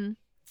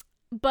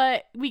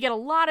 But we get a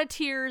lot of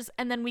tears,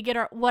 and then we get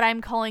what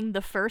I'm calling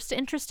the first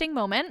interesting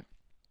moment.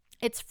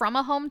 It's from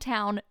a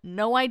hometown.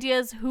 No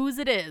ideas whose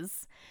it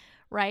is,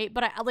 right?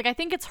 But I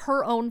think it's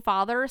her own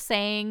father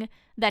saying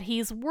that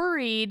he's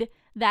worried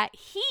that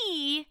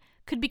he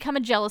could become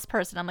a jealous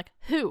person. I'm like,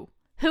 who?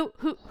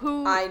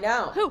 I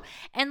know. Who?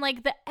 And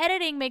like the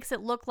editing makes it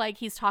look like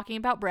he's talking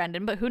about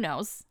Brandon, but who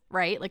knows,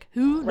 right? Like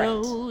who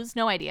knows?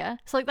 No idea.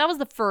 So like that was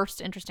the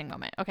first interesting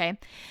moment, okay?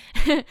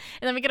 And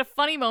then we get a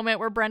funny moment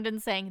where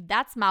Brendan's saying,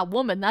 "That's my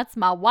woman, that's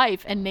my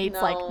wife," and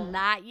Nate's like,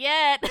 "Not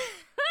yet."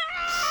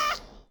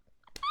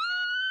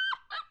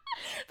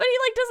 But he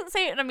like doesn't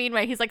say it in a mean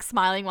way. He's like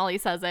smiling while he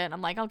says it. And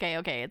I'm like,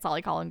 okay, it's all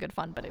all in good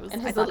fun. But it was,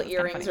 and his little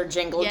earrings are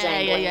jangling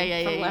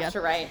from left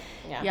to right.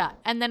 Yeah.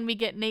 And then we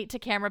get Nate to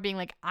camera being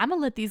like, I'm gonna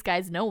let these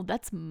guys know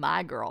that's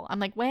my girl. I'm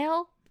like,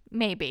 well,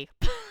 maybe.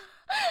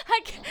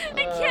 I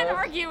can't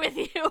argue with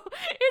you. It's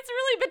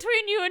really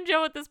between you and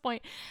Joe at this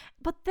point.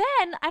 But then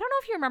I don't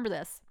know if you remember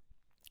this.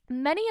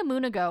 Many a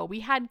moon ago,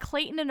 we had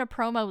Clayton in a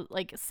promo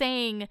like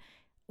saying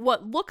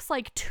what looks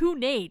like to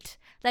Nate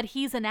that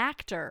he's an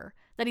actor.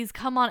 That he's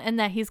come on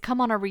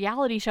a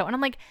reality show. And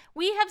I'm like,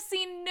 we have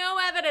seen no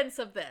evidence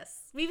of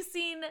this. We've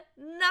seen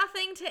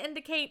nothing to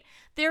indicate.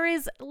 There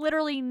is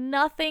literally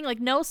nothing, like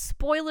no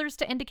spoilers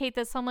to indicate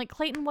this. So I'm like,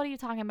 Clayton, what are you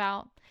talking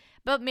about?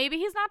 But maybe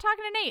he's not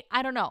talking to Nate.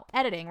 I don't know.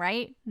 Editing,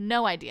 right?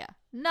 No idea.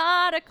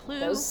 Not a clue.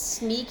 Those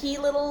sneaky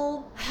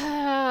little...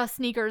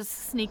 Sneaking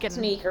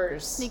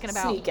about.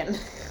 Sneaking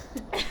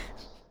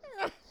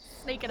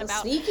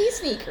about. Sneaky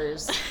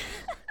sneakers.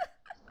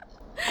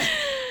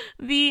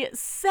 The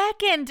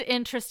second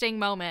interesting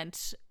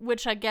moment,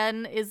 which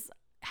again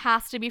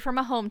has to be from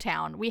a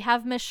hometown, we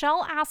have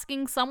Michelle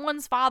asking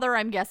someone's father,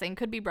 I'm guessing,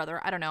 could be brother,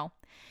 I don't know,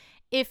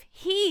 if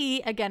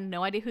he, again,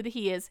 no idea who the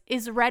he is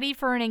ready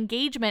for an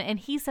engagement, and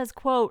he says,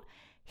 quote,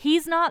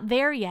 "He's not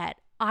there yet.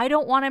 I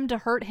don't want him to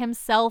hurt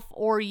himself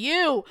or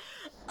you."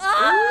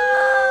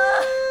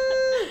 Ah!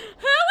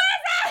 Who is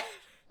it?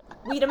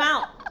 Weed him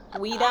out.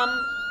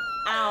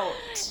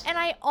 Out. And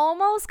I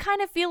almost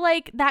kind of feel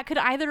like that could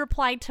either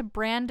apply to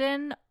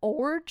Brandon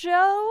or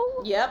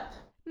Joe. Yep.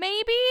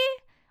 Maybe.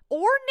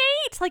 Or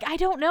Nate. Like, I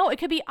don't know. It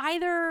could be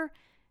either.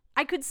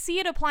 I could see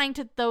it applying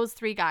to those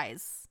three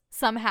guys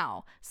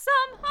somehow.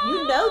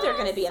 You know they're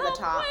going to be in the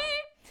top.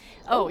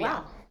 Oh,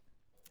 yeah. Wow.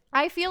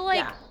 I feel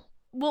like. Yeah.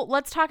 Well,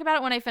 let's talk about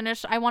it when I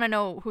finish. I want to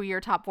know who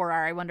your top four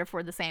are. I wonder if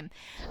we're the same.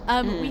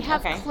 We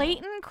have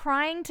Clayton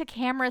crying to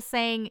camera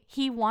saying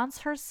he wants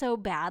her so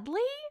badly.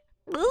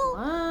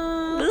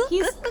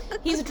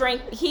 He's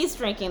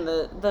drinking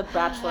the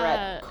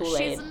Bachelorette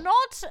Kool-Aid. She's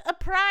not a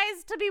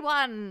prize to be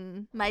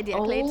won, my dear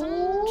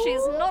Clayton.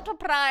 She's not a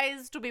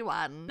prize to be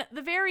won. At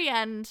the very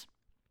end,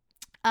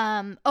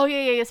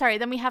 sorry.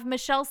 Then we have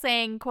Michelle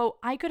saying, quote,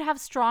 I could have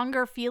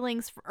stronger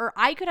feelings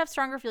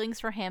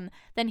for him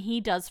than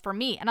he does for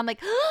me. And I'm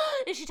like,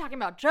 is she talking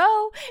about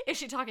Joe? Is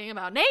she talking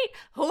about Nate?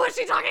 Who is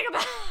she talking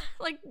about?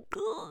 Like,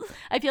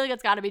 I feel like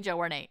it's got to be Joe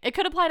or Nate. It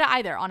could apply to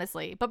either,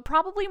 honestly, but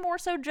probably more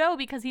so Joe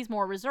because he's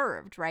more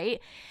reserved, right?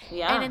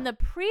 Yeah. And in the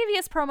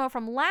previous promo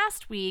from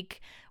last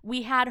week,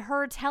 we had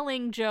her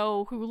telling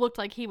Joe, who looked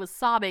like he was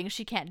sobbing,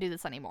 she can't do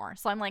this anymore.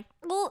 So I'm like,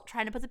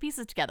 trying to put the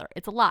pieces together.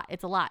 It's a lot.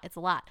 It's a lot. It's a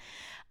lot.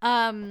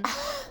 And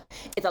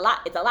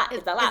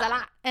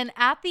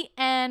at the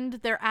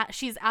end,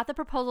 she's at the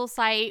proposal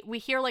site. We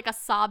hear like a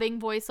sobbing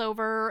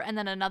voiceover and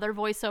then another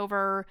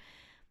voiceover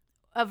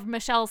of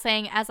Michelle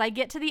saying, as I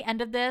get to the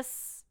end of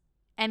this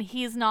and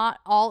he's not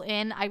all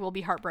in, I will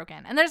be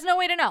heartbroken. And there's no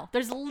way to know.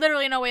 There's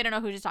literally no way to know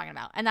who she's talking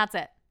about. And that's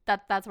it.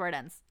 That's where it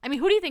ends. I mean,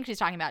 who do you think she's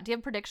talking about? Do you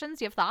have predictions?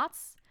 Do you have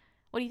thoughts?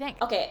 What do you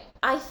think? Okay,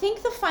 I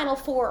think the final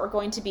four are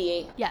going to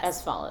be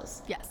as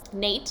follows. Yes.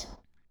 Nate,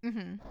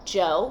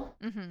 Joe,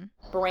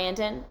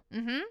 Brandon,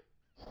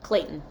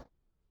 Clayton.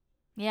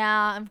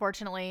 Yeah,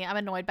 unfortunately. I'm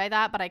annoyed by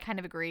that, but I kind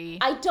of agree.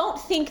 I don't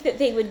think that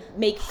they would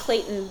make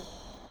Clayton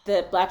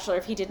the Bachelor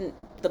if he didn't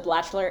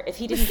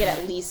get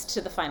at least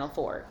to the final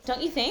four.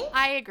 Don't you think?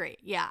 I agree.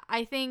 Yeah.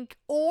 I think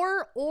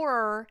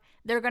or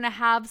they're going to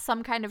have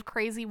some kind of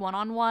crazy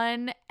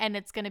one-on-one and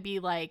it's going to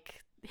be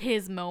like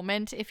his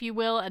moment, if you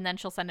will, and then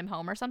she'll send him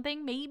home or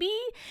something, maybe.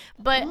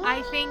 But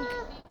I think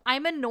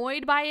I'm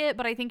annoyed by it,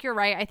 but I think you're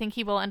right. I think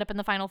he will end up in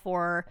the final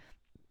four.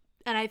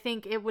 And I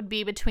think it would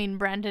be between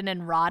Brendan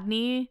and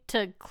Rodney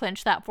to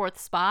clinch that fourth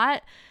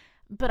spot.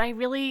 But I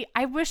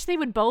wish they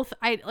would both.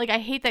 I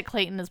hate that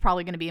Clayton is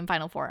probably going to be in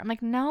final four. I'm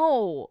like,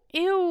 no,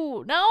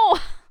 ew, no.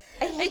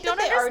 I don't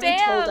understand. Already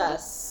told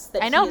us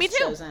that me too.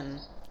 Chosen.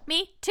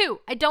 Me too.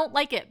 I don't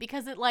like it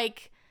because it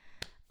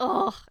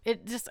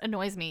just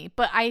annoys me.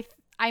 But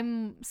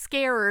I'm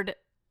scared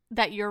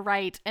that you're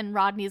right and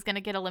Rodney's going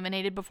to get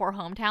eliminated before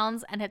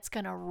Hometowns and it's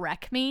going to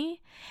wreck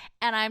me.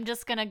 And I'm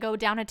just going to go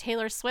down a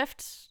Taylor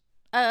Swift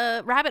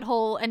rabbit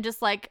hole and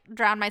just like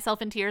drown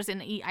myself in tears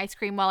and eat ice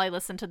cream while I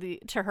listen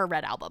to her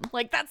Red album.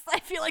 Like I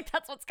feel like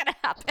that's what's gonna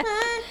happen.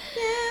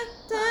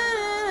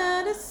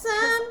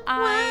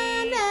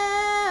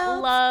 I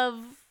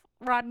love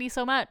Rodney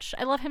so much.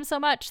 I love him so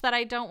much that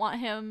I don't want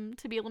him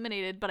to be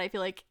eliminated, but I feel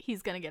like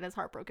he's gonna get his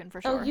heart broken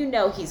for sure. Oh, you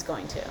know he's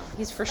going to.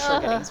 He's for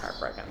sure getting his heart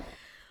broken.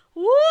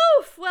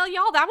 Woof! Well,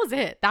 y'all, that was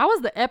it. That was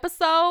the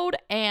episode,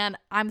 and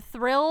I'm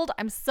thrilled.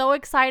 I'm so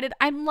excited.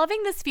 I'm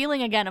loving this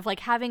feeling again of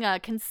like having a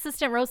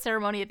consistent rose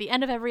ceremony at the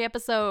end of every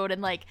episode,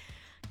 and like,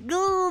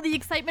 the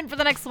excitement for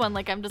the next one.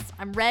 Like, I'm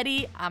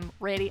ready. I'm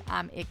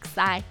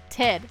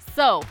excited.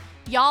 So,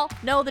 y'all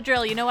know the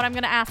drill. You know what I'm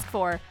gonna ask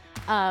for.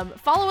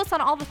 Follow us on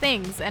all the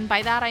things, and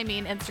by that I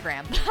mean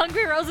Instagram,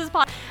 Hungry Roses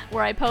Pod,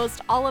 where I post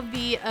all of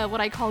the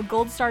what I call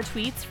gold star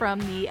tweets from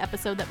the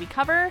episode that we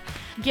cover.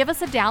 Give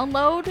us a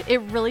download; it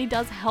really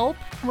does help.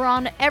 We're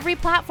on every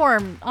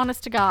platform,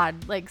 honest to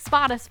God, like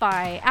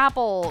Spotify,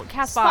 Apple,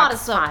 Castbox.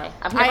 Spotify.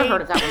 I've never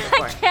heard of that one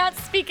before. I can't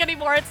speak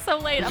anymore. It's so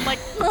late. I'm like,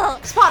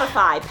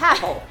 Spotify,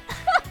 Paddle.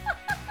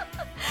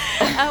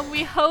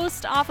 We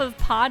host off of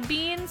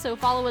Podbean, so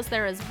follow us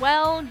there as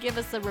well. Give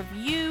us a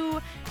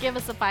review. Give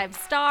us a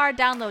 5-star.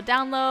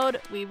 Download.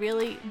 We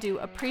really do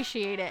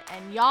appreciate it.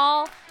 And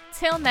y'all,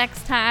 till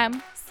next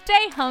time,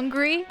 stay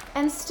hungry.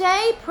 And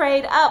stay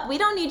prayed up. We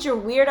don't need your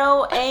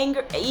weirdo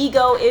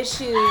ego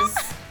issues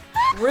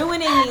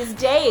ruining these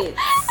dates.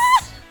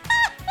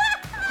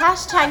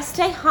 Hashtag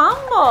stay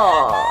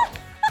humble.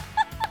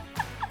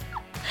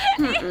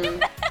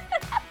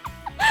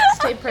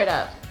 Stay prayed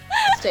up.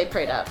 Stay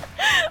prayed up.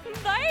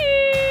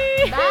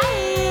 Bye.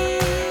 Bye.